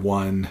 one by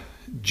one,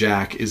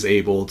 Jack is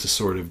able to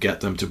sort of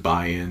get them to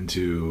buy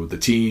into the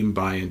team,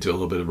 buy into a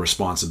little bit of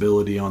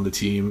responsibility on the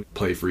team,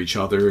 play for each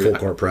other. Full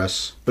court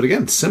press. But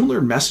again, similar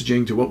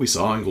messaging to what we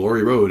saw in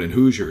Glory Road and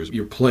Hoosiers.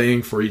 You're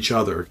playing for each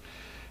other.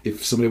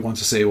 If somebody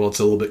wants to say, well, it's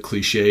a little bit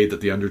cliche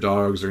that the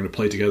underdogs are going to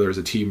play together as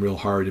a team real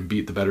hard and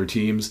beat the better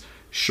teams,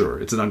 sure,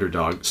 it's an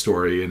underdog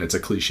story and it's a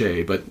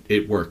cliche, but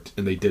it worked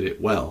and they did it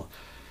well.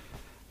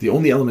 The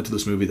only element of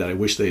this movie that I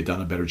wish they had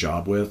done a better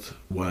job with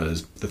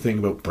was the thing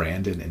about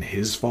Brandon and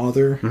his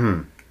father.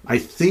 Mm-hmm. I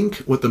think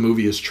what the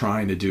movie is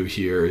trying to do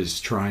here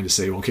is trying to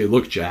say, okay,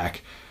 look,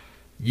 Jack,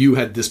 you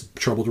had this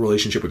troubled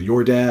relationship with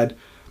your dad.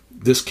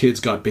 This kid's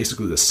got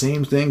basically the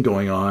same thing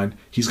going on.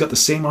 He's got the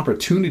same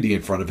opportunity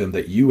in front of him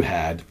that you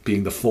had,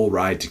 being the full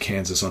ride to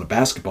Kansas on a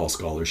basketball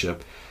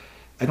scholarship.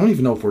 I don't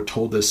even know if we're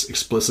told this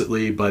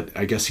explicitly, but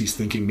I guess he's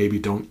thinking maybe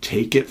don't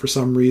take it for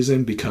some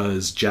reason,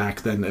 because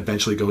Jack then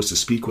eventually goes to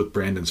speak with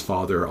Brandon's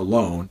father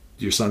alone.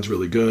 Your son's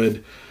really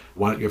good.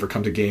 Why don't you ever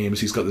come to games?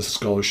 He's got this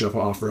scholarship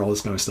offer, all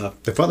this kind of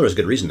stuff. The father has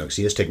good reason, though, because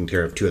he is taking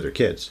care of two other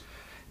kids.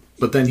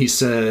 But then he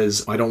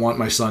says, I don't want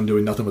my son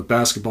doing nothing with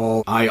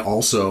basketball. I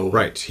also...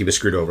 Right, he was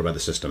screwed over by the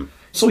system.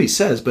 So he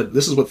says, but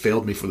this is what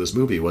failed me for this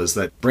movie, was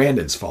that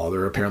Brandon's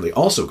father apparently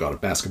also got a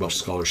basketball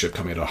scholarship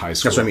coming out of high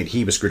school. That's what I mean,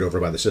 he was screwed over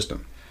by the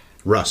system.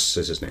 Russ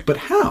is his name. But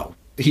how?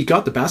 He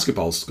got the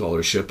basketball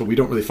scholarship, but we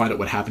don't really find out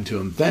what happened to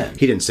him then.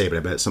 He didn't say, but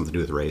I bet it's something to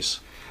do with race.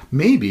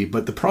 Maybe,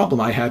 but the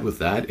problem I had with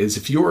that is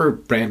if you're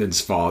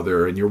Brandon's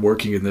father and you're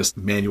working in this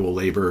manual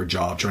labor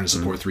job trying to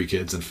support three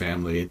kids and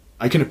family,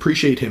 I can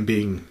appreciate him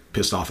being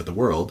pissed off at the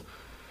world,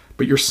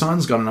 but your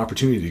son's got an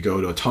opportunity to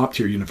go to a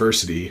top-tier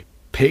university,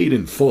 paid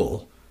in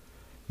full.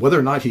 Whether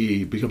or not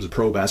he becomes a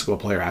pro basketball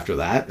player after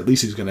that, at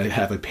least he's going to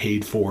have a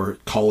paid-for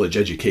college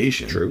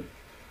education. True.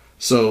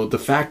 So the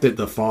fact that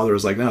the father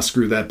is like, nah,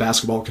 screw that,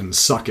 basketball can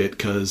suck it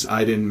because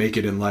I didn't make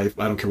it in life.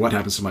 I don't care what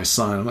happens to my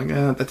son. I'm like,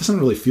 that doesn't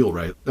really feel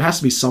right. There has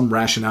to be some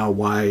rationale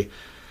why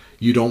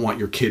you don't want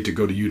your kid to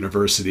go to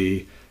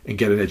university and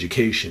get an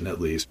education,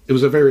 at least. It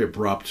was a very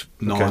abrupt,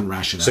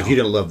 non-rationale. So if you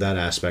didn't love that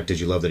aspect, did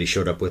you love that he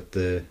showed up with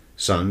the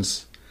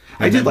sons?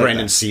 I did like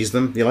Brandon that. sees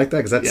them. You like that?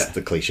 Because that's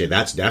the cliche.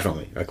 That's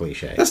definitely a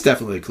cliche. That's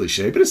definitely a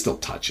cliche, but it's still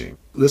touching.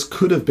 This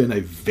could have been a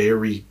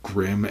very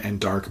grim and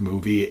dark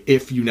movie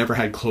if you never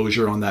had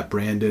closure on that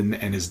Brandon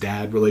and his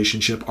dad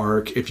relationship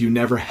arc. If you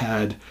never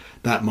had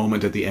that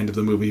moment at the end of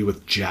the movie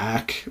with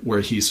Jack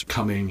where he's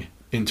coming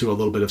into a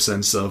little bit of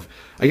sense of,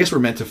 I guess we're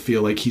meant to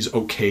feel like he's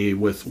okay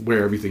with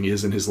where everything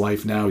is in his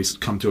life now. He's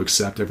come to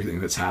accept everything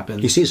that's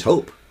happened. He sees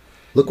hope.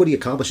 Look what he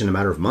accomplished in a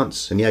matter of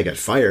months. And yeah, he got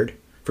fired.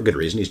 For good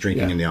reason. He's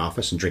drinking in the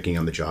office and drinking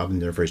on the job,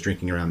 and therefore he's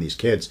drinking around these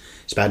kids.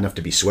 It's bad enough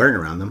to be swearing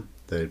around them.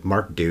 The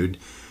Mark dude,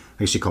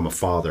 I used to call him a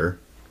father.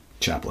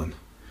 Chaplin.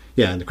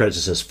 Yeah, and the credits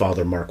it says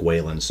Father Mark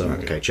Whalen, so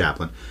okay,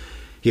 Chaplin.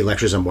 He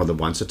lectures on more than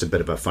once. It's a bit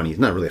of a funny,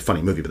 not really a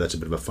funny movie, but that's a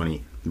bit of a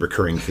funny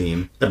recurring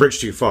theme. The bridge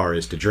too far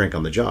is to drink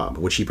on the job,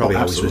 which he probably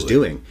always was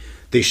doing.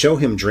 They show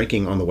him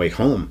drinking on the way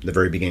home, the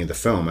very beginning of the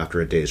film, after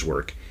a day's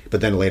work.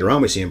 But then later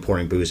on we see him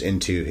pouring booze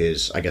into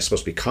his, I guess,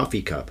 supposed to be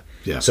coffee cup.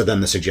 Yeah. So then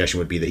the suggestion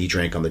would be that he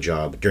drank on the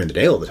job during the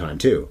day all the time,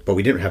 too. But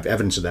we didn't have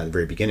evidence of that at the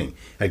very beginning.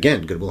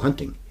 Again, Good Will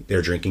Hunting.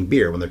 They're drinking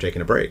beer when they're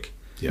taking a break.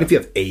 Yeah. If you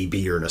have a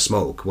beer and a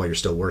smoke while you're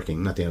still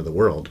working, not the end of the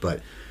world.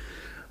 But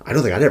I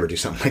don't think I'd ever do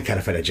something like that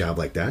if I had a job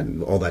like that.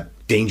 And all that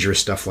dangerous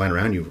stuff flying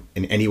around, you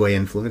in any way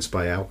influenced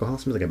by alcohol?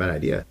 Seems like a bad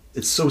idea.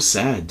 It's so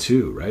sad,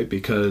 too, right?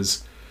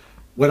 Because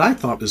what I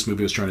thought this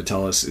movie was trying to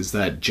tell us is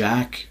that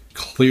Jack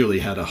clearly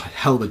had a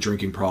hell of a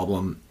drinking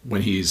problem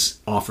when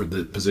he's offered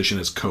the position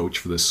as coach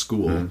for this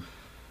school. Mm-hmm.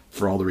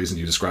 for all the reasons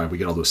you described, we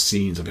get all those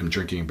scenes of him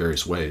drinking in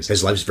various ways.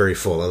 His life's very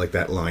full. I like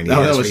that line.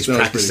 He's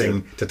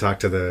practicing to talk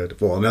to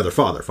another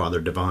father,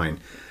 Father Divine.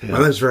 Yeah. My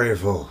life's very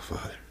full,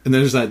 Father. And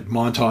then there's that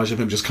montage of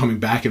him just coming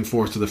back and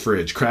forth to the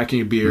fridge,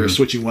 cracking a beer,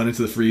 switching one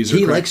into the freezer.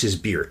 He likes his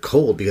beer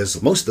cold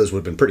because most of those would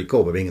have been pretty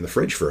cold by being in the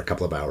fridge for a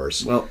couple of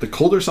hours. Well, the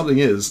colder something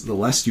is, the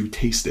less you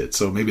taste it.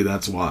 So maybe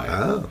that's why.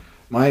 Oh.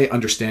 My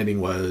understanding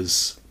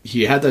was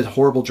he had that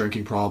horrible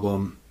drinking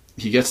problem.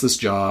 He gets this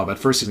job. At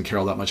first, he doesn't care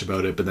all that much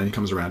about it, but then he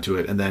comes around to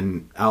it. And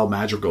then Al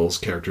Madrigal's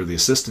character, the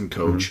assistant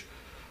coach,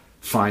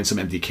 finds some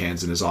empty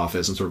cans in his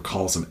office and sort of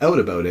calls him out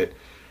about it.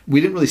 We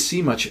didn't really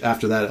see much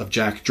after that of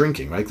Jack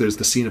drinking, right? There's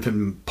the scene of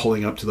him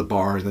pulling up to the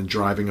bar and then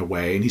driving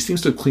away. And he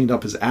seems to have cleaned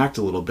up his act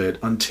a little bit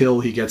until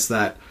he gets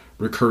that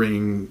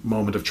recurring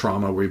moment of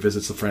trauma where he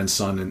visits the friend's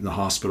son in the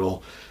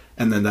hospital.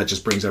 And then that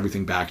just brings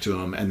everything back to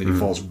him. And then he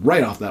falls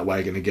right off that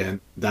wagon again.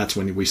 That's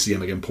when we see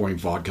him again pouring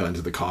vodka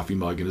into the coffee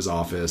mug in his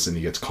office and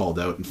he gets called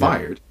out and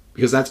fired.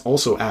 Because that's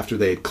also after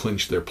they had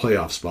clinched their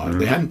playoff spot.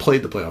 They hadn't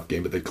played the playoff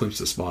game, but they clinched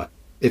the spot.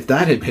 If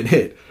that had been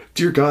it,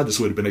 dear God, this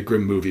would have been a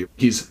grim movie.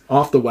 He's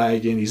off the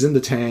wagon. He's in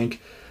the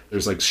tank.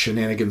 There's like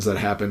shenanigans that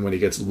happen when he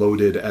gets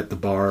loaded at the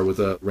bar with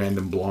a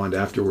random blonde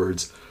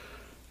afterwards.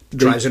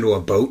 Drives into a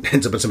boat,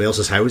 ends up in somebody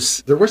else's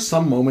house. There were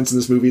some moments in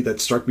this movie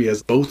that struck me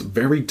as both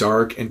very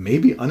dark and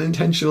maybe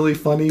unintentionally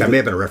funny. That may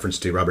have been a reference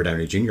to Robert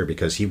Downey Jr.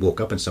 because he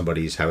woke up in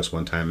somebody's house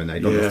one time, and I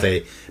don't know if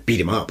they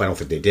beat him up. I don't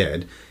think they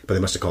did, but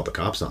they must have called the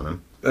cops on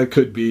him. That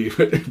could be.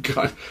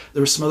 God.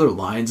 There were some other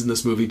lines in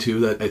this movie, too,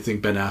 that I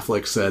think Ben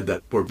Affleck said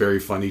that were very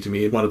funny to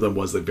me. One of them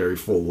was like very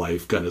full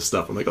life kind of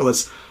stuff. I'm like, oh,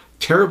 that's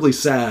terribly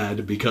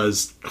sad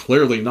because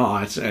clearly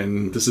not,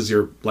 and this is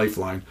your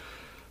lifeline.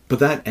 But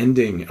that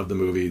ending of the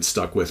movie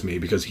stuck with me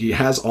because he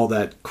has all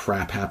that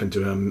crap happen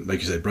to him.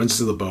 Like you said, runs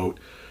to the boat,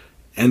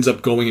 ends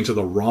up going into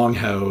the wrong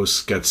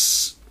house,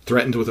 gets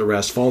threatened with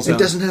arrest, falls down. And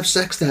doesn't have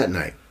sex that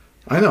night.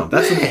 I know.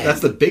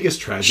 That's the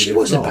biggest tragedy. She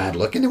wasn't bad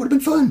looking. It would have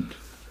been fun.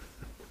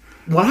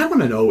 What I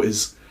want to know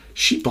is,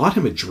 she bought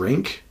him a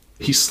drink.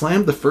 He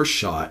slammed the first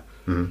shot.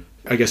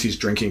 I guess he's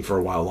drinking for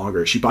a while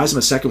longer. She buys him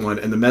a second one,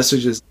 and the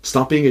message is,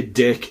 stop being a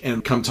dick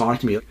and come talk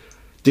to me.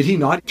 Did he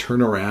not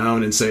turn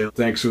around and say,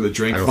 thanks for the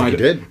drink? I don't think he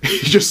did.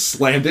 He just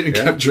slammed it and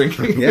kept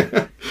drinking?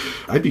 Yeah.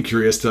 I'd be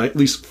curious to at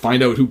least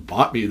find out who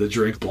bought me the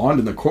drink. Blonde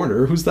in the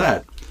corner, who's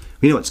that?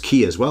 You know what's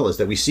key as well is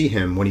that we see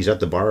him when he's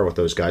at the bar with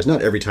those guys.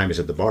 Not every time he's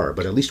at the bar,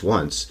 but at least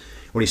once.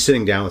 When he's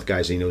sitting down with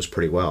guys he knows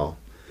pretty well.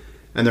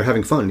 And they're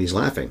having fun and he's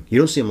laughing. You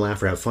don't see him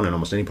laugh or have fun in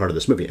almost any part of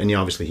this movie. And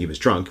obviously he was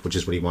drunk, which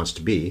is what he wants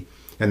to be.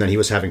 And then he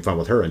was having fun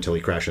with her until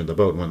he crashed into the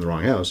boat and went in the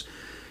wrong house.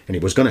 And he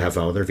was going to have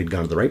fun with her if he'd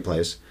gone to the right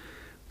place.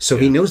 So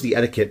he knows the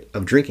etiquette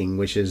of drinking,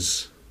 which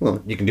is,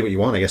 well, you can do what you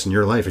want, I guess, in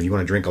your life. If you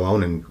want to drink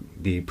alone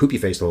and be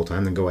poopy-faced the whole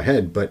time, then go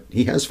ahead. But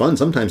he has fun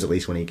sometimes, at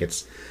least, when he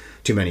gets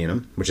too many in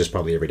him, which is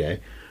probably every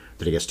day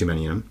that he gets too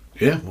many in him.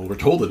 Yeah, well, we're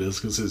told it is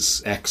because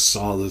his ex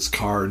saw this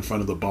car in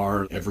front of the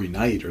bar every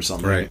night or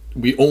something. Right.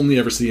 We only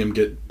ever see him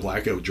get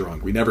blackout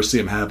drunk. We never see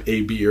him have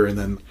a beer and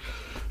then,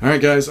 all right,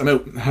 guys, I'm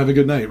out. Have a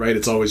good night, right?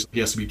 It's always,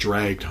 he has to be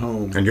dragged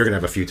home. And you're going to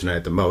have a few tonight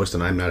at the most,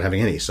 and I'm not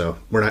having any, so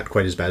we're not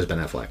quite as bad as Ben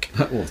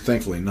Affleck. Well,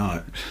 thankfully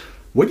not.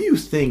 What do you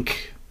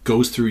think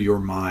goes through your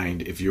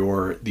mind if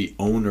you're the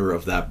owner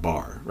of that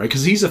bar, right?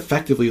 Because he's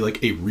effectively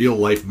like a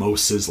real-life Mo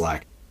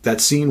Sizlak.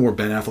 That scene where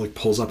Ben Affleck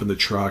pulls up in the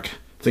truck,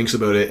 thinks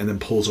about it, and then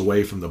pulls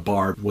away from the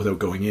bar without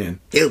going in.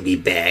 He'll be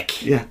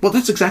back. Yeah, well,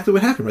 that's exactly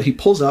what happened, right? He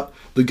pulls up,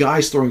 the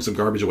guy's throwing some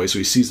garbage away, so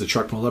he sees the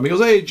truck pull up. He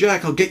goes, hey,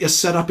 Jack, I'll get you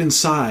set up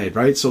inside,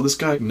 right? So this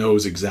guy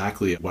knows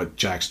exactly what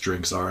Jack's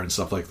drinks are and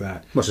stuff like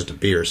that. Well, it's just a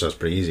beer, so it's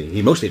pretty easy.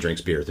 He mostly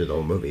drinks beer through the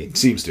whole movie.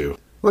 Seems to.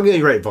 Well, yeah,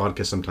 you're right.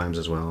 Vodka sometimes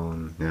as well,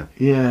 and yeah.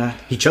 Yeah.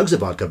 He chugs the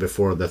vodka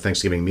before the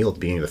Thanksgiving meal at the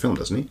beginning of the film,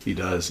 doesn't he? He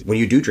does. When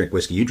you do drink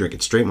whiskey, you drink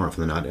it straight more often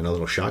than not in a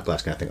little shot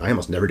glass kind of thing. I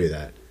almost never do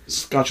that.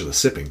 Scotch is a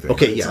sipping thing.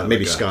 Okay, right? yeah,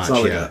 maybe Scotch, It's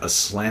not like yeah. a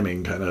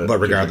slamming kind of... But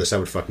regardless, that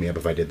would fuck me up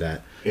if I did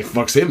that. It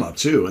fucks him up,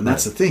 too, and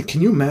that's the thing.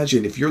 Can you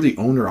imagine if you're the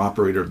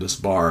owner-operator of this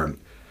bar...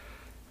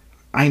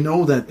 I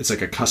know that it's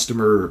like a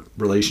customer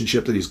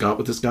relationship that he's got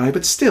with this guy,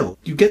 but still,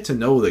 you get to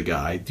know the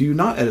guy. Do you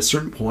not, at a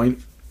certain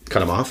point...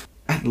 Cut him off?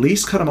 At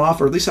least cut him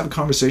off, or at least have a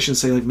conversation and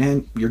say, like,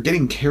 man, you're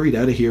getting carried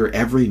out of here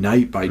every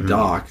night by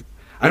Doc.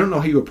 I don't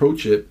know how you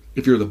approach it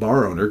if you're the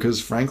bar owner,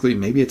 because frankly,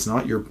 maybe it's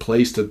not your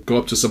place to go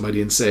up to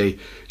somebody and say,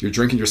 you're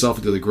drinking yourself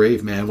into the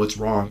grave, man, what's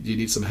wrong? Do you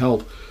need some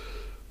help?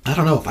 I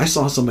don't know. If I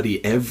saw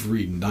somebody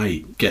every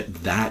night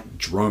get that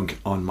drunk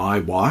on my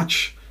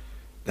watch,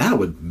 that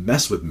would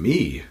mess with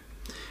me.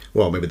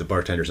 Well, maybe the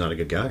bartender's not a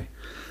good guy.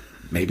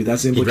 Maybe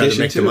that's the He'd implication,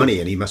 rather make too. the money,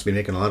 and he must be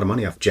making a lot of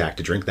money off Jack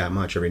to drink that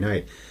much every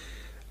night.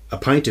 A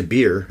pint of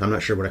beer, I'm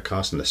not sure what it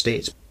costs in the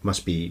States.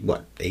 Must be,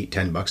 what,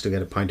 $8-10 to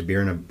get a pint of beer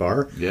in a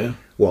bar? Yeah.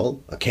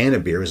 Well, a can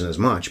of beer isn't as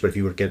much, but if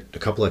you were to get a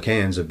couple of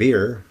cans of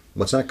beer,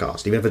 what's that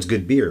cost? Even if it's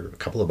good beer, a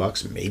couple of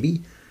bucks,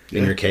 maybe,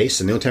 in your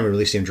case. And the only time we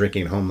really see him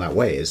drinking at home that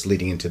way is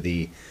leading into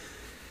the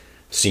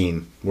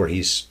scene where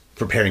he's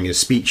preparing his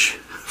speech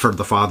for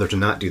the father to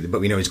not do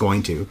but we know he's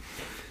going to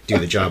do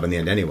the job in the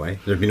end anyway.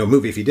 There'd be no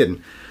movie if he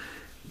didn't.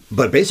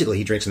 But basically,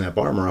 he drinks in that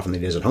bar more often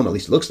than he does at home. At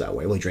least it looks that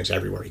way. Well, he drinks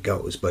everywhere he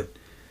goes, but it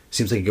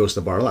seems like he goes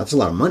to the bar a lot. It's a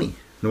lot of money.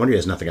 No wonder he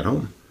has nothing at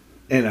home.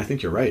 And I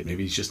think you're right.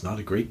 Maybe he's just not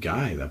a great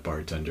guy, that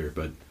bartender.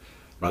 But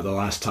by the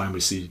last time we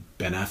see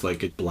Ben Affleck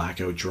get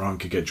blackout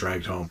drunk and get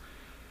dragged home,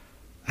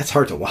 that's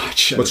hard to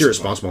watch. Well, it's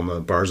irresponsible on the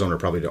bar's owner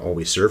probably to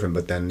always serve him,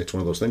 but then it's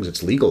one of those things.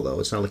 It's legal, though.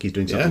 It's not like he's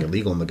doing something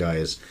illegal and the guy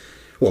is...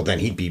 Well, then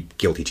he'd be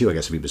guilty, too, I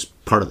guess, if he was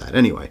part of that.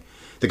 Anyway,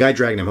 the guy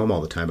dragging him home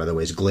all the time, by the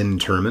way, is Glyn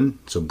Turman.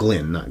 So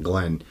Glyn, not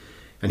Glenn.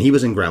 And he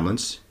was in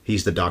Gremlins.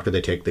 He's the doctor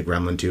they take the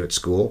gremlin to at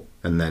school,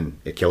 and then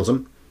it kills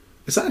him.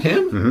 Is that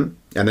him?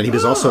 Mm-hmm. And then he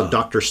was also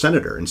Dr.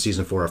 Senator in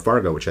season 4 of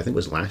Fargo, which I think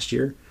was last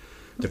year,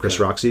 the Chris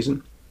Rock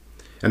season.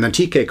 And then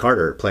T.K.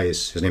 Carter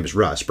plays, his name is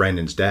Russ,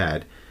 Brandon's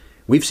dad.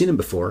 We've seen him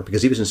before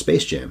because he was in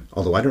Space Jam,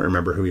 although I don't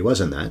remember who he was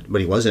in that,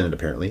 but he was in it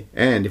apparently.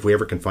 And if we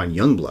ever can find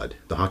Youngblood,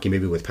 the hockey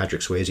movie with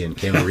Patrick Swayze and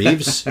Keanu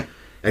Reeves,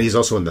 and he's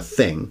also in The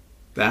Thing.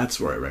 That's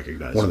where I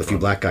recognize one of the few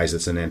black guys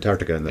that's in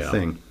Antarctica in The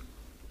Thing.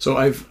 So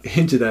I've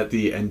hinted at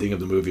the ending of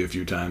the movie a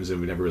few times,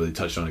 and we never really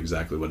touched on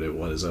exactly what it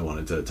was I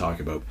wanted to talk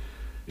about.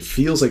 It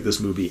feels like this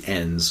movie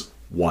ends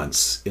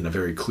once in a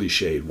very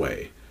cliched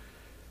way.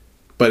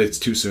 But it's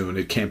too soon.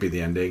 It can't be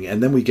the ending.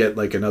 And then we get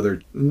like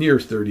another near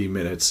 30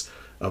 minutes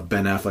of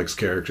Ben Affleck's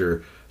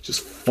character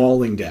just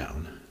falling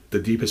down the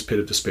deepest pit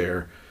of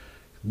despair,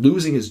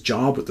 losing his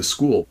job with the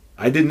school.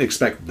 I didn't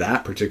expect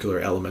that particular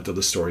element of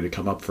the story to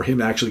come up, for him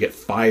to actually get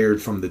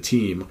fired from the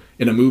team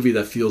in a movie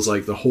that feels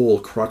like the whole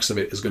crux of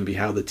it is going to be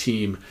how the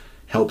team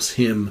helps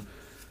him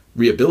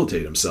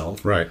rehabilitate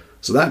himself. Right.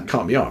 So that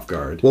caught me off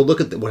guard. Well,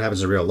 look at what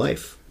happens in real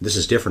life. This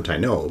is different, I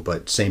know,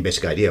 but same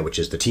basic idea, which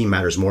is the team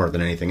matters more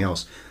than anything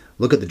else.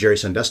 Look at the Jerry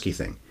Sandusky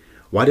thing.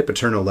 Why did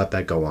Paterno let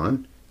that go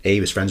on? A,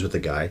 he was friends with the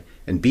guy,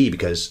 and B,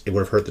 because it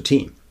would have hurt the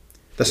team.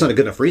 That's not a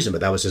good enough reason,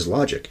 but that was his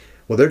logic.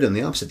 Well, they're doing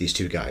the opposite, these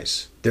two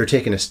guys. They're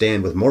taking a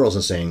stand with morals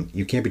and saying,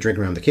 you can't be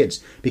drinking around the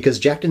kids. Because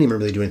Jack didn't even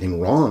really do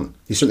anything wrong.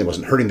 He certainly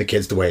wasn't hurting the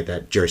kids the way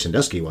that Jerry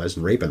Sandusky was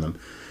and raping them.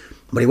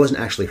 But he wasn't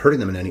actually hurting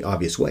them in any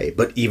obvious way.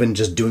 But even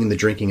just doing the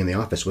drinking in the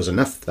office was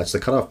enough. That's the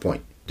cutoff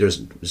point.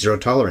 There's zero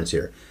tolerance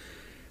here.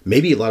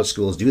 Maybe a lot of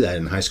schools do that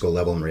in high school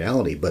level in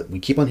reality, but we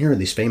keep on hearing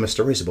these famous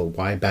stories about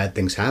why bad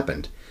things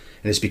happened.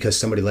 And it's because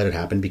somebody let it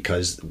happen,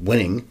 because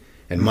winning,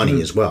 and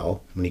money as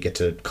well, when you get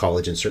to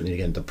college and certainly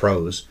get into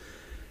pros,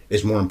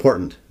 is more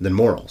important than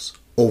morals,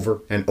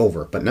 over and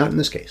over, but not in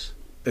this case.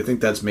 I think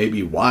that's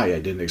maybe why I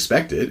didn't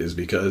expect it, is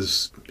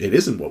because it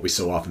isn't what we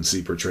so often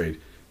see portrayed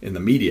in the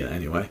media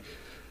anyway.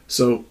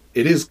 So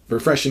it is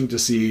refreshing to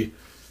see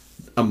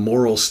a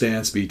moral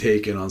stance be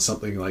taken on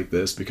something like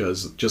this,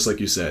 because just like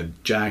you said,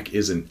 Jack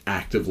isn't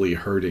actively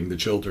hurting the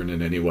children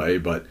in any way,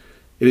 but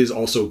it is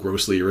also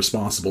grossly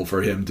irresponsible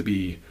for him to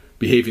be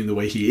behaving the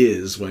way he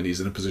is when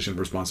he's in a position of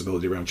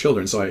responsibility around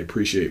children. So I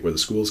appreciate where the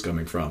school's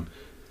coming from.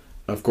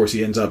 Of course,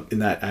 he ends up in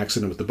that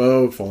accident with the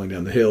boat, falling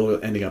down the hill,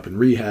 ending up in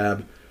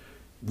rehab.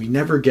 We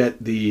never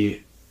get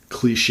the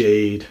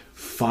cliched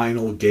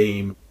final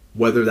game,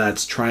 whether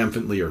that's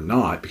triumphantly or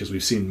not, because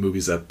we've seen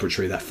movies that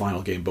portray that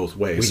final game both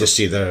ways. We just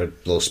see the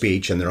little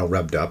speech and they're all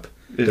rubbed up.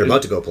 They're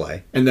about to go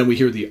play. And then we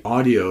hear the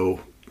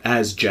audio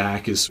as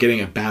Jack is getting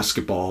a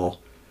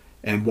basketball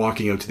and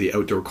walking out to the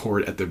outdoor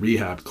court at the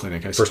rehab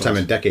clinic, I suppose. First time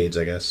in decades,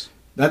 I guess.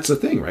 That's the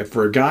thing, right?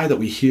 For a guy that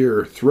we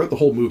hear throughout the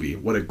whole movie,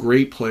 what a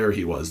great player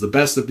he was. The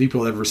best that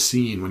people have ever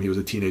seen when he was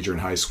a teenager in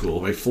high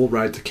school. A full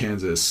ride to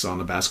Kansas on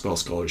a basketball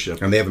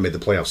scholarship. And they haven't made the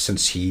playoffs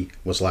since he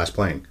was last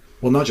playing.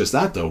 Well, not just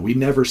that, though. We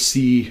never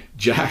see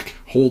Jack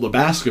hold a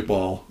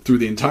basketball through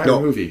the entire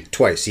movie.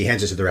 Twice. He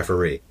hands it to the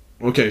referee.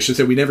 Okay, I should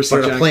say we never see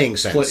Jack... in a playing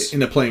sense.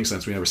 In a playing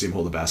sense, we never see him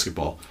hold a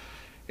basketball.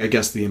 I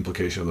guess the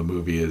implication of the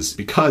movie is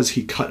because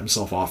he cut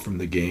himself off from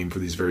the game for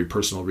these very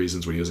personal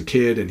reasons when he was a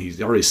kid, and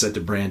he's already said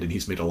to Brandon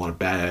he's made a lot of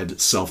bad,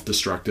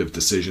 self-destructive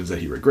decisions that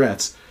he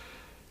regrets.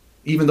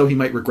 Even though he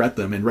might regret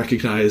them and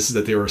recognize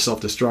that they were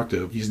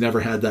self-destructive, he's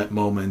never had that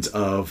moment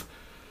of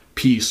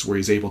peace where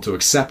he's able to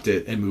accept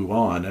it and move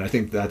on. And I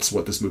think that's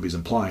what this movie's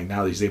implying.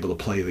 Now that he's able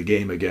to play the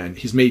game again,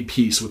 he's made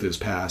peace with his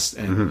past,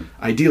 and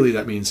ideally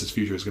that means his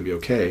future is going to be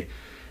okay.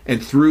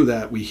 And through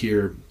that, we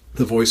hear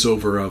the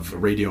voiceover of a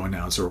radio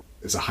announcer.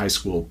 It's a high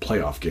school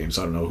playoff game,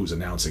 so I don't know who's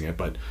announcing it,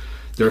 but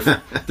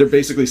they're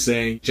basically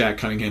saying Jack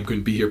Cunningham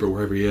couldn't be here, but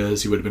wherever he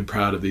is, he would have been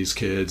proud of these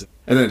kids.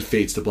 And then it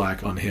fades to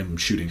black on him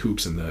shooting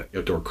hoops in the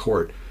outdoor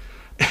court.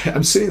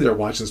 I'm sitting there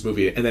watching this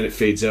movie, and then it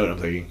fades out, and I'm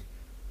thinking,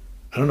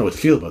 I don't know what to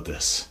feel about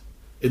this.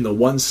 In the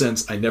one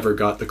sense, I never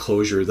got the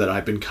closure that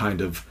I've been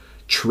kind of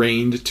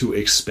trained to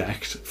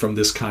expect from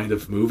this kind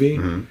of movie.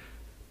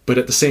 But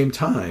at the same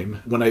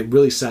time, when I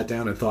really sat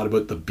down and thought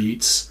about the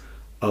beats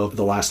of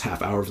the last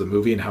half hour of the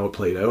movie and how it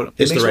played out,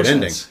 it's the right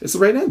ending. It's the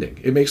right ending.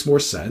 It makes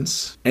more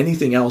sense.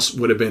 Anything else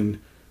would have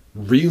been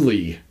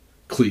really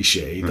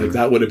cliched. Like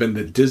that would have been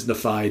the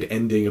Disney-fied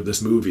ending of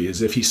this movie,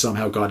 as if he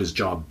somehow got his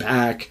job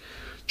back,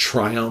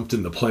 triumphed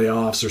in the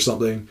playoffs or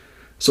something.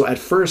 So at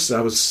first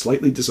I was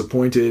slightly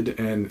disappointed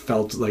and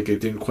felt like it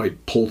didn't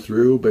quite pull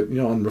through, but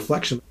on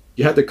reflection,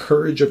 you had the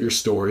courage of your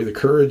story, the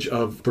courage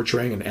of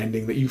portraying an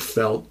ending that you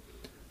felt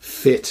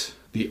fit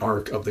the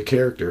arc of the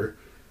character.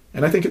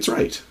 And I think it's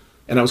right.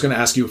 And I was going to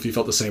ask you if you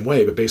felt the same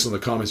way, but based on the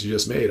comments you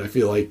just made, I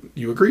feel like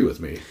you agree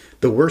with me.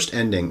 The worst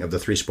ending of the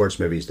 3 sports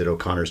movies that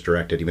O'Connor's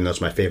directed, even though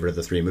it's my favorite of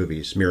the 3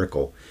 movies,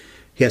 Miracle,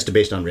 he has to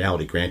base it on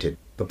reality, granted.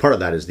 But part of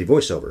that is the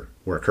voiceover,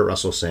 where Kurt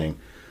Russell's saying,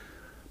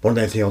 "More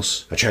than anything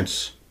else, a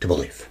chance to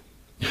believe."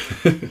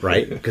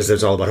 Right? Because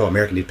it's all about how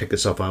American need to pick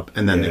itself up,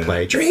 and then they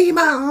play "Dream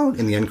On"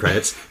 in the end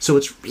credits. So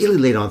it's really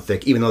laid on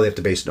thick, even though they have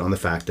to base it on the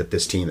fact that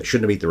this team that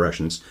shouldn't have beat the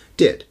Russians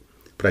did.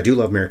 But I do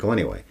love Miracle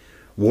anyway.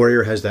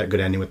 Warrior has that good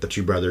ending with the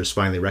 2 brothers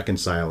finally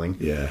reconciling.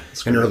 Yeah.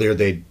 And earlier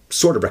they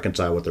sort of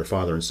reconcile with their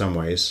father in some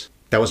ways.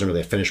 That wasn't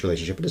really a finished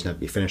relationship. It doesn't have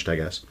to be finished, I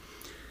guess.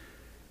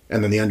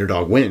 And then the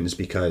underdog wins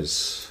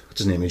because, what's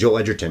his name? Joel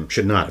Edgerton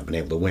should not have been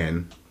able to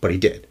win, but he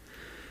did.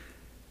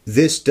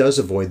 This does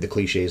avoid the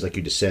cliches, like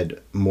you just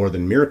said, more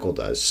than Miracle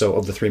does. So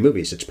of the 3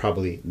 movies, it's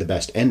probably the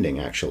best ending,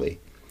 actually.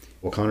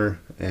 O'Connor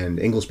and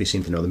Inglesby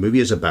seem to know the movie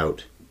is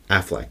about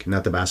Affleck,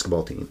 not the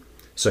basketball team.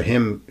 So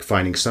him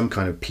finding some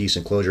kind of peace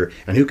and closure,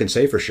 and who can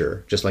say for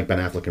sure, just like Ben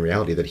Affleck in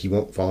reality, that he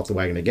won't fall off the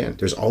wagon again.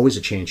 There's always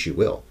a chance you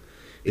will.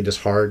 It is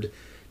hard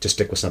to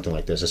stick with something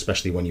like this,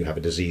 especially when you have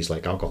a disease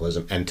like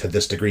alcoholism, and to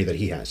this degree that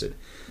he has it.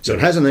 So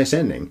it has a nice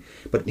ending,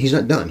 but he's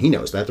not done. He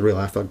knows that. The real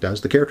Affleck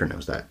does. The character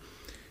knows that.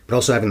 But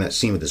also having that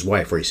scene with his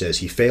wife where he says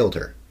he failed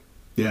her.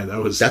 Yeah,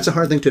 that's a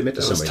hard thing to admit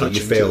to somebody. That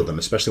you failed too. them,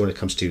 especially when it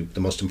comes to the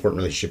most important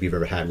relationship you've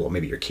ever had. Well,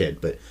 maybe your kid,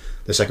 but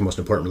the second most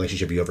important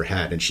relationship you ever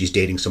had. And she's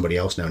dating somebody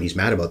else now, and he's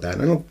mad about that.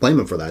 And I don't blame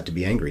him for that, to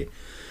be angry.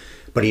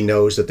 But he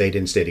knows that they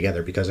didn't stay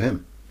together because of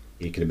him.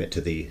 He can admit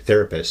to the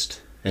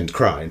therapist and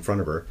cry in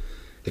front of her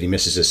that he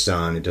misses his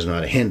son and doesn't know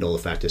how to handle the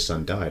fact his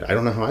son died. I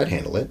don't know how I'd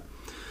handle it.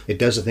 It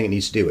does the thing it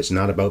needs to do. It's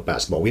not about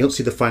basketball. We don't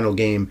see the final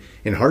game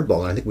in hardball,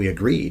 and I think we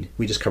agreed.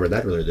 We just covered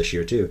that earlier this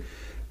year, too.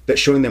 That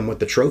showing them what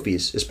the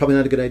trophies is probably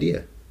not a good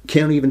idea.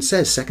 Keanu even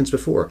says seconds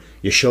before,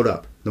 you showed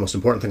up. The most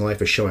important thing in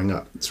life is showing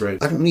up. That's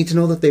right. I don't need to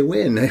know that they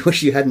win. I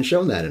wish you hadn't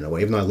shown that in a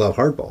way, even though I love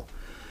hardball.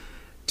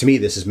 To me,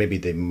 this is maybe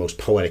the most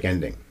poetic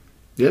ending.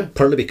 Yeah.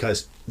 Partly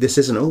because this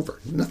isn't over.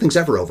 Nothing's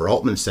ever over.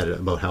 Altman said it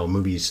about how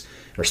movies,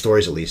 or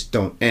stories at least,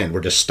 don't end.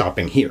 We're just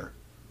stopping here.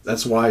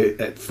 That's why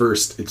at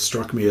first it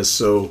struck me as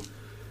so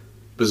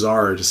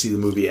bizarre to see the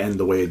movie end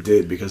the way it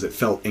did, because it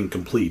felt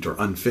incomplete or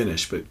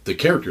unfinished, but the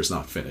character's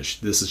not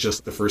finished. This is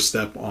just the first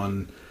step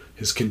on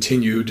his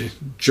continued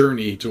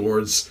journey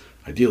towards,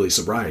 ideally,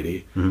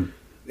 sobriety. Mm-hmm.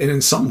 And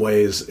in some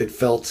ways, it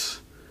felt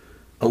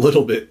a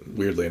little bit,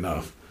 weirdly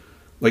enough,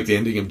 like the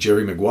ending of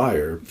Jerry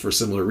Maguire for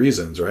similar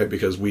reasons, right?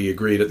 Because we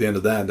agreed at the end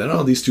of that,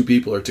 these 2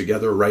 people are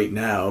together right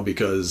now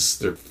because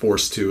they're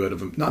forced to, out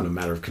of not a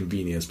matter of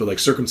convenience, but like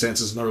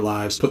circumstances in their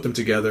lives put them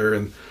together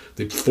and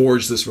they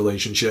forged this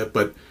relationship.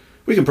 But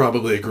we can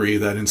probably agree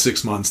that in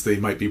 6 months they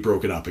might be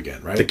broken up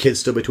again, right? The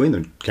kid's still between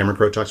them. Cameron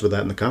Crowe talks about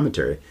that in the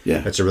commentary. Yeah.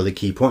 That's a really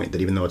key point,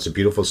 that even though it's a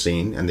beautiful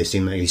scene, and they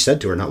seem like he said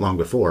to her not long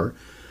before,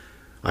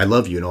 I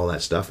love you and all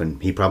that stuff,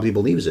 and he probably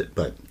believes it,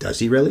 but does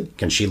he really?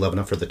 Can she love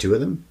enough for the 2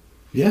 of them?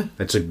 Yeah.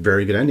 It's a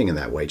very good ending in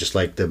that way, just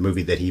like the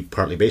movie that he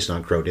partly based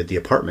on, Crowe did, The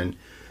Apartment,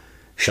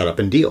 Shut Up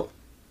and Deal.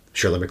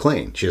 Shirley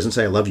MacLaine. She doesn't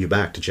say I love you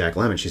back to Jack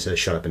Lemmon, she says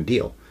shut up and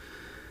deal.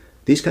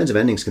 These kinds of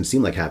endings can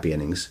seem like happy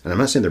endings, and I'm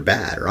not saying they're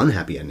bad or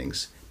unhappy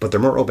endings, but they're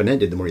more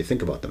open-ended the more you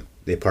think about them.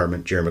 The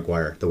Apartment, Jerry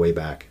Maguire, The Way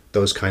Back.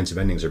 Those kinds of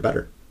endings are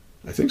better.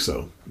 I think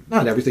so.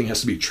 Not everything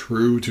has to be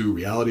true to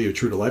reality or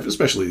true to life,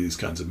 especially these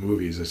kinds of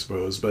movies, I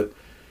suppose. But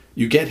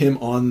you get him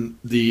on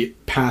the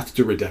path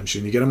to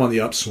redemption. You get him on the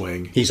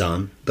upswing. He's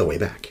on the way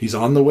back. He's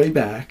on the way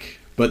back,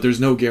 but there's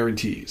no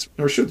guarantees.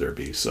 Nor should there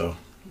be. So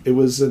it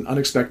was an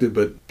unexpected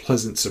but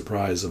pleasant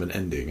surprise of an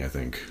ending, I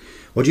think.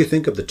 What do you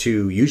think of the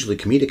 2 usually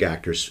comedic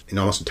actors in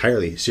almost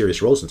entirely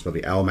serious roles in this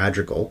movie? Al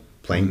Madrigal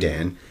playing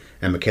Dan,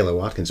 and Michaela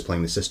Watkins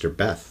playing the sister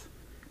Beth.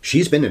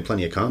 She's been in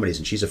plenty of comedies,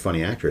 and she's a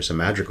funny actress. And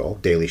Madrigal,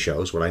 Daily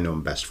Show is what I know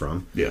him best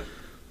from. Yeah.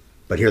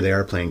 But here they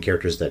are playing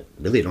characters that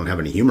really don't have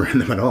any humor in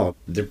them at all.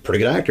 They're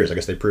pretty good actors. I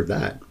guess they proved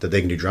that they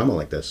can do drama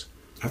like this.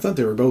 I thought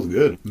they were both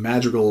good.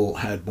 Madrigal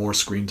had more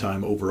screen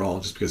time overall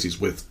just because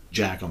he's with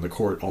Jack on the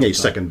court all the time. He's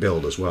second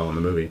build as well in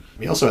the movie.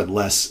 He also had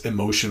less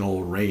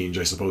emotional range,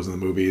 I suppose, in the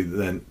movie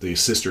than the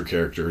sister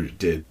character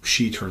did.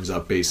 She turns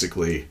up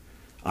basically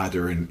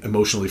either in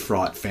emotionally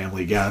fraught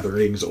family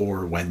gatherings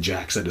or when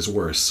Jack's at his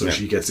worst. So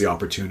she gets the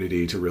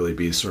opportunity to really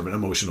be sort of an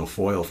emotional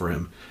foil for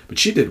him. But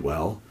she did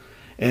well.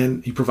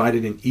 And he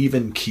provided an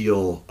even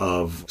keel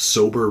of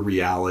sober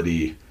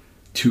reality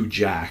to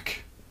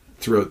Jack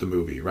throughout the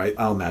movie, right?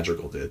 Al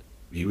Madrigal did.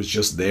 He was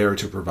just there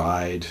to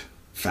provide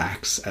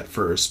facts at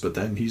first, but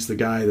then he's the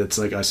guy that's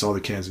like, I saw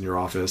the cans in your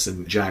office,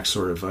 and Jack's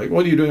sort of like,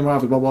 what are you doing in my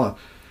office, blah, blah.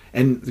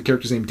 And the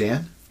character's named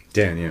Dan?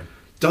 Dan, yeah.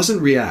 Doesn't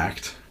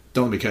react.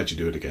 Don't let me catch you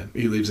do it again.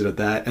 He leaves it at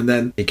that. And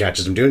then he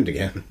catches him doing it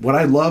again. What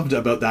I loved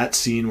about that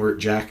scene where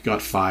Jack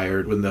got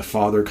fired, when the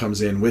father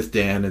comes in with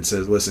Dan and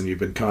says, listen, you've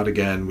been caught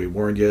again. We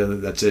warned you.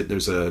 That's it.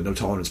 There's a no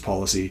tolerance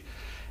policy.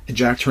 And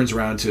Jack turns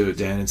around to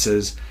Dan and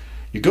says,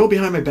 you go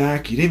behind my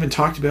back, you didn't even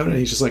talk about it. And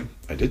he's just like,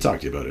 I did talk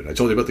to you about it. I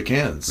told you about the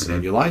cans,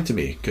 and you lied to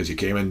me because you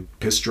came in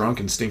pissed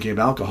drunk and stinking of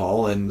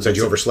alcohol. And said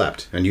you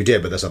overslept. And you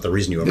did, but that's not the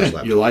reason you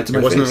overslept. You lied to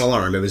my face. It wasn't an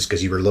alarm. It was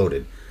because you were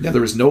loaded. Yeah,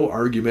 there was no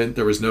argument.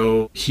 There was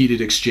no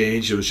heated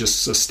exchange. It was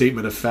just a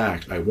statement of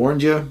fact. I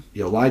warned you.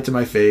 You lied to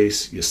my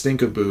face. You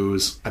stink of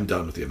booze. I'm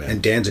done with you, man.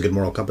 And Dan's a good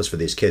moral compass for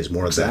these kids,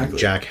 more than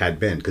Jack had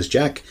been. Because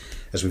Jack,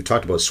 as we've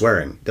talked about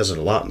swearing, does it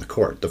a lot in the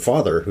court. The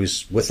father,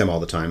 who's with them all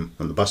the time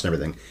on the bus and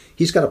everything,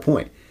 he's got a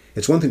point.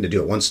 It's one thing to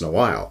do it once in a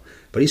while,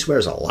 but he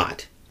swears a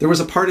lot. There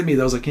was a part of me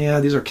that was like, yeah,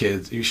 these are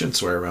kids. You shouldn't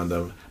swear around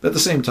them. But at the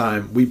same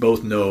time, we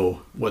both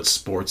know what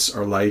sports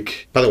are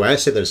like. By the way, I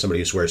say that as somebody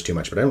who swears too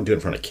much, but I don't do it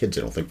in front of kids,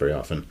 I don't think, very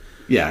often.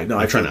 Yeah, no,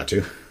 I try not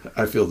to.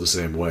 I feel the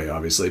same way,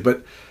 obviously.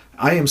 But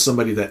I am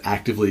somebody that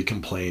actively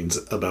complains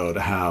about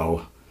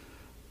how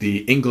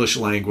the English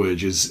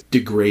language is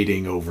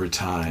degrading over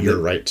time. You're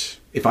right.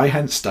 If I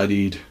hadn't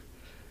studied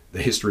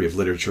the history of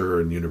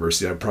literature in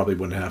university, I probably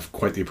wouldn't have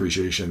quite the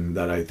appreciation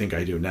that I think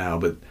I do now.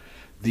 But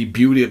the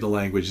beauty of the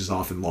language is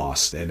often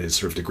lost and is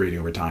sort of degrading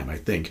over time, I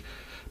think.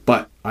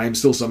 But I am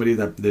still somebody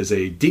that is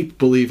a deep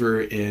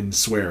believer in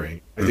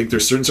swearing. I think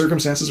there's certain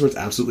circumstances where it's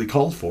absolutely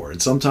called for.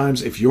 And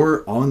sometimes if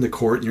you're on the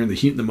court and you're in the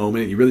heat of the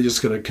moment, and you really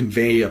just got to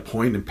convey a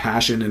point and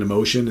passion and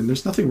emotion, and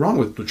there's nothing wrong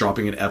with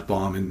dropping an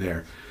F-bomb in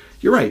there.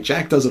 You're right,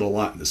 Jack does it a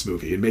lot in this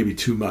movie, and maybe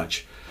too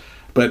much.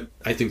 But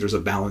I think there's a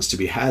balance to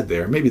be had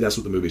there. Maybe that's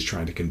what the movie's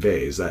trying to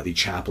convey, is that the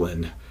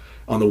chaplain,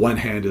 on the one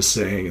hand, is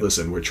saying,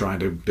 listen, we're trying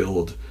to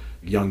build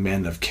young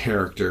men of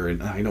character,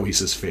 and I know he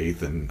says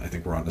faith, and I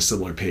think we're on a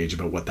similar page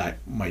about what that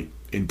might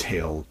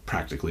entail,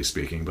 practically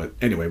speaking. But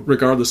anyway,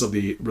 regardless of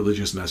the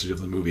religious message of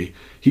the movie,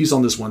 he's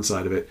on this one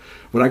side of it.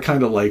 What I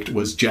kind of liked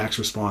was Jack's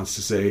response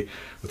to say,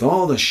 with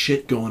all the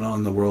shit going on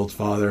in the world,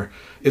 Father,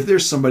 if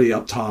there's somebody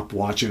up top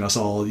watching us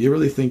all, you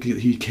really think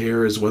he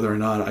cares whether or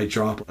not I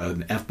drop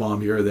an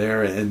F-bomb here or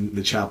there? And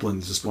the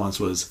chaplain's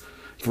response was,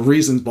 for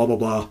reasons, blah, blah,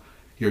 blah.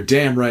 You're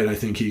damn right, I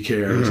think he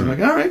cares. I'm like,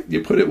 all right,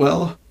 you put it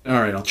well. All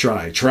right, I'll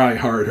try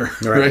harder.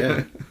 Right?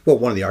 Yeah. Well,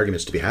 one of the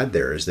arguments to be had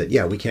there is that,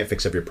 yeah, we can't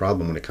fix every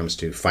problem when it comes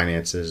to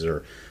finances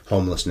or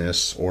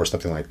homelessness or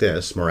something like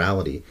this,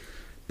 morality,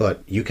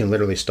 but you can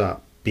literally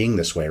stop being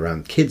this way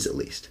around kids, at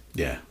least.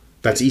 Yeah.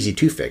 That's easy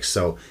to fix.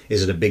 So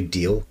is it a big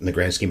deal in the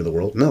grand scheme of the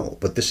world? No,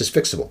 but this is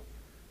fixable.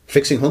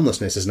 Fixing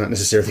homelessness is not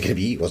necessarily going to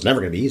be, well, it's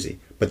never going to be easy,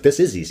 but this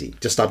is easy.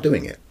 Just stop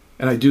doing it.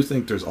 And I do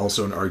think there's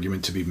also an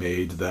argument to be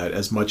made that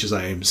as much as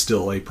I am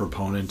still a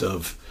proponent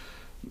of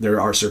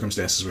there are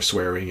circumstances where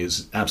swearing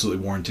is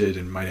absolutely warranted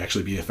and might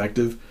actually be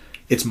effective,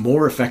 it's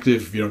more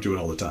effective if you don't do it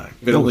all the time.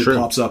 If it only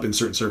pops up in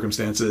certain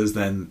circumstances,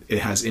 then it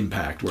has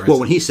impact. Well,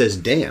 when he says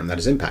damn, that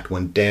is impact.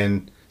 When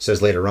Dan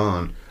says later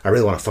on, I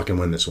really want to fucking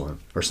win this one,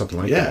 or something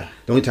like that.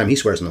 The only time he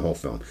swears in the whole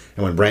film.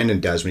 And when Brandon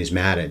does, when he's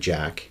mad at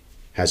Jack,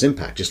 has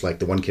impact. Just like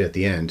the one kid at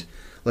the end,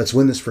 let's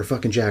win this for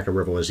fucking Jack, or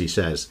whatever it was he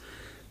says.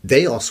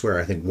 They all swear,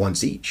 I think,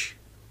 once each,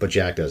 but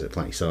Jack does it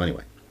plenty. So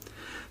anyway.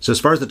 So as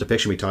far as the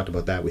depiction, we talked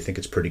about that. We think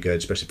it's pretty good,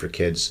 especially for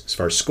kids. As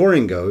far as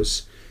scoring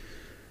goes,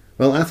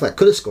 well, Affleck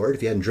could have scored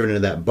if he hadn't driven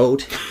into that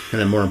boat, and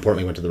then more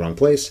importantly, went to the wrong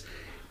place.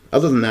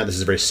 Other than that, this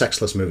is a very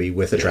sexless movie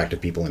with attractive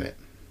people in it.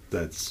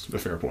 That's a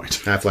fair point.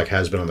 Affleck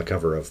has been on the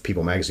cover of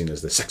People magazine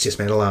as the sexiest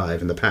man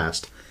alive in the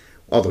past,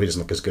 although he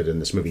doesn't look as good in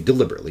this movie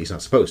deliberately. He's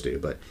not supposed to,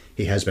 but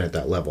he has been at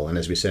that level. And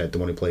as we said, the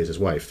one who plays his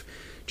wife,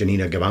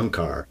 Janina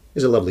Gavankar,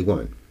 is a lovely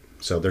woman.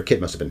 So their kid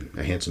must have been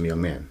a handsome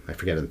young man. I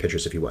forget in the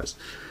pictures if he was.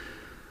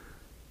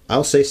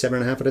 I'll say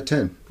 7.5 out of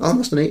 10.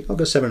 Almost an 8. I'll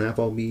go 7.5.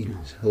 I'll be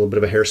a little bit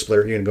of a hair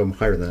splitter. You're going to go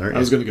higher than that, aren't you?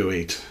 I was going to go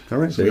 8. All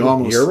right. So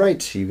you're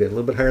right. You get a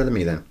little bit higher than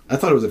me then. I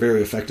thought it was a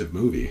very effective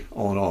movie,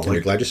 all in all. And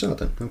you're glad you saw it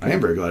then. Okay. I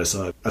am very glad I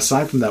saw it.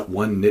 Aside from that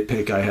one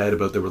nitpick I had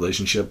about the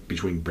relationship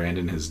between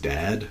Brandon and his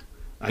dad,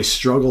 I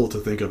struggle to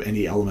think of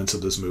any elements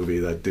of this movie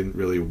that didn't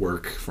really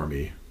work for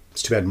me.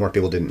 It's too bad more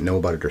people didn't know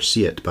about it or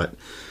see it, but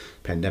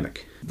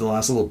pandemic. The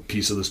last little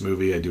piece of this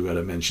movie I do got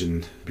to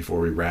mention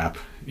before we wrap.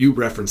 You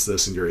referenced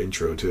this in your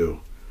intro,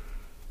 too.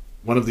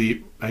 One of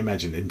the, I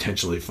imagine,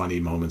 intentionally funny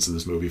moments of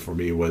this movie for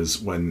me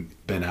was when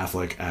Ben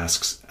Affleck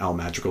asks Al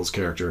Madrigal's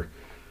character,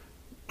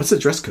 what's the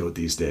dress code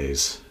these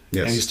days?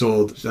 Yes. And he's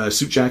told a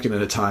suit jacket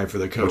and a tie for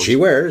the coach. Which he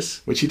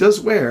wears. Which he does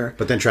wear.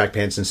 But then track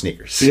pants and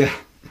sneakers. Yeah.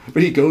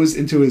 But he goes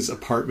into his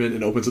apartment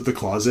and opens up the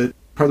closet.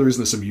 Part of the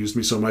reason this amused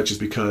me so much is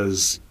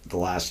because the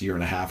last year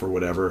and a half or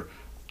whatever,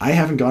 I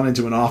haven't gone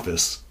into an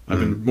office. I've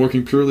been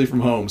working purely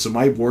from home. So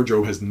my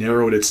wardrobe has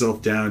narrowed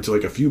itself down to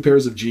like a few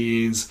pairs of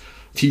jeans,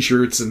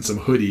 t-shirts, and some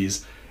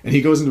hoodies. And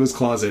he goes into his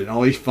closet and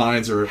all he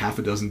finds are half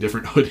a dozen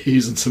different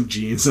hoodies and some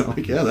jeans. And I'm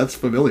like, yeah, that's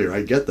familiar.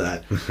 I get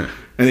that. And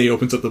then he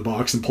opens up the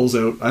box and pulls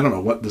out, I don't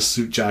know what the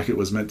suit jacket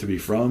was meant to be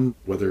from,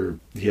 whether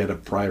he had a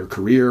prior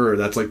career or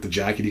that's like the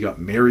jacket he got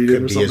married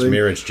in or something. Could be his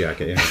marriage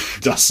jacket, yeah.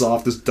 Dusts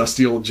off this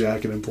dusty old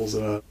jacket and pulls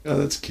it out. Oh,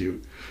 that's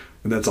cute.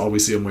 And that's all we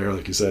see him wear,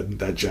 like you said,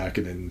 that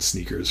jacket and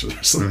sneakers for the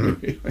rest of the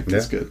movie.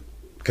 That's good.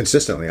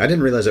 Consistently. I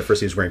didn't realize at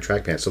first he was wearing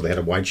track pants, so they had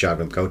a wide shot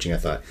of him coaching. I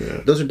thought,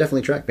 those are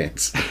definitely track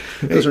pants.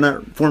 Those are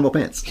not formal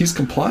pants. He's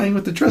complying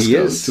with the dress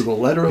code to the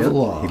letter of the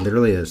law. He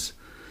literally is.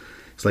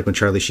 It's like when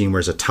Charlie Sheen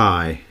wears a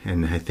tie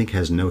and I think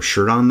has no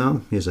shirt on,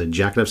 though. He has a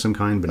jacket of some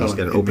kind, but he's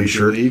got an open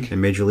shirt in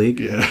Major League.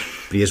 Yeah.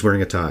 But he is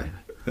wearing a tie.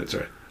 That's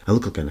right. I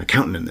look like an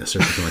accountant in this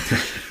or something like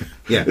that.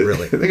 Yeah,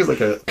 really. I think it's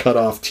like a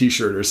cut-off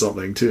T-shirt or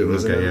something, too.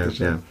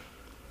 Yeah.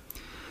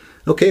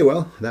 Okay,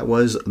 well, that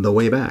was The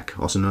Way Back,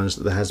 also known as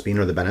The Has Been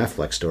or the Ben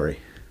Affleck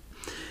story.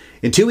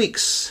 In 2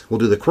 weeks, we'll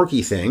do the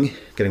quirky thing,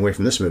 getting away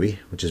from this movie,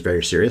 which is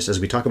very serious, as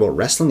we talk about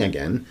wrestling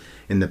again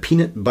in The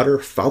Peanut Butter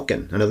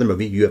Falcon, another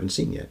movie you haven't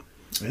seen yet.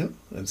 Yep,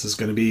 this is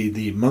going to be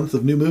the month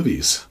of new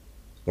movies.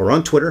 We're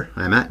on Twitter.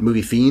 I'm at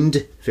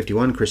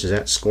MovieFiend51. Chris is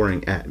at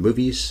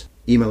ScoringAtMovies.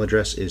 Email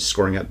address is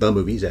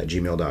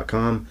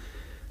scoringatthemovies@gmail.com.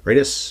 Rate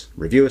us,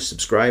 review us,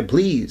 subscribe,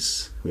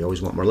 please. We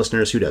always want more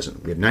listeners. Who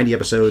doesn't? We have 90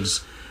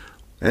 episodes.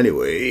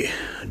 Anyway,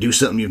 do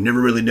something you've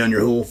never really done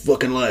your whole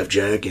fucking life,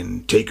 Jack,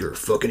 and take her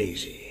fucking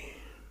easy.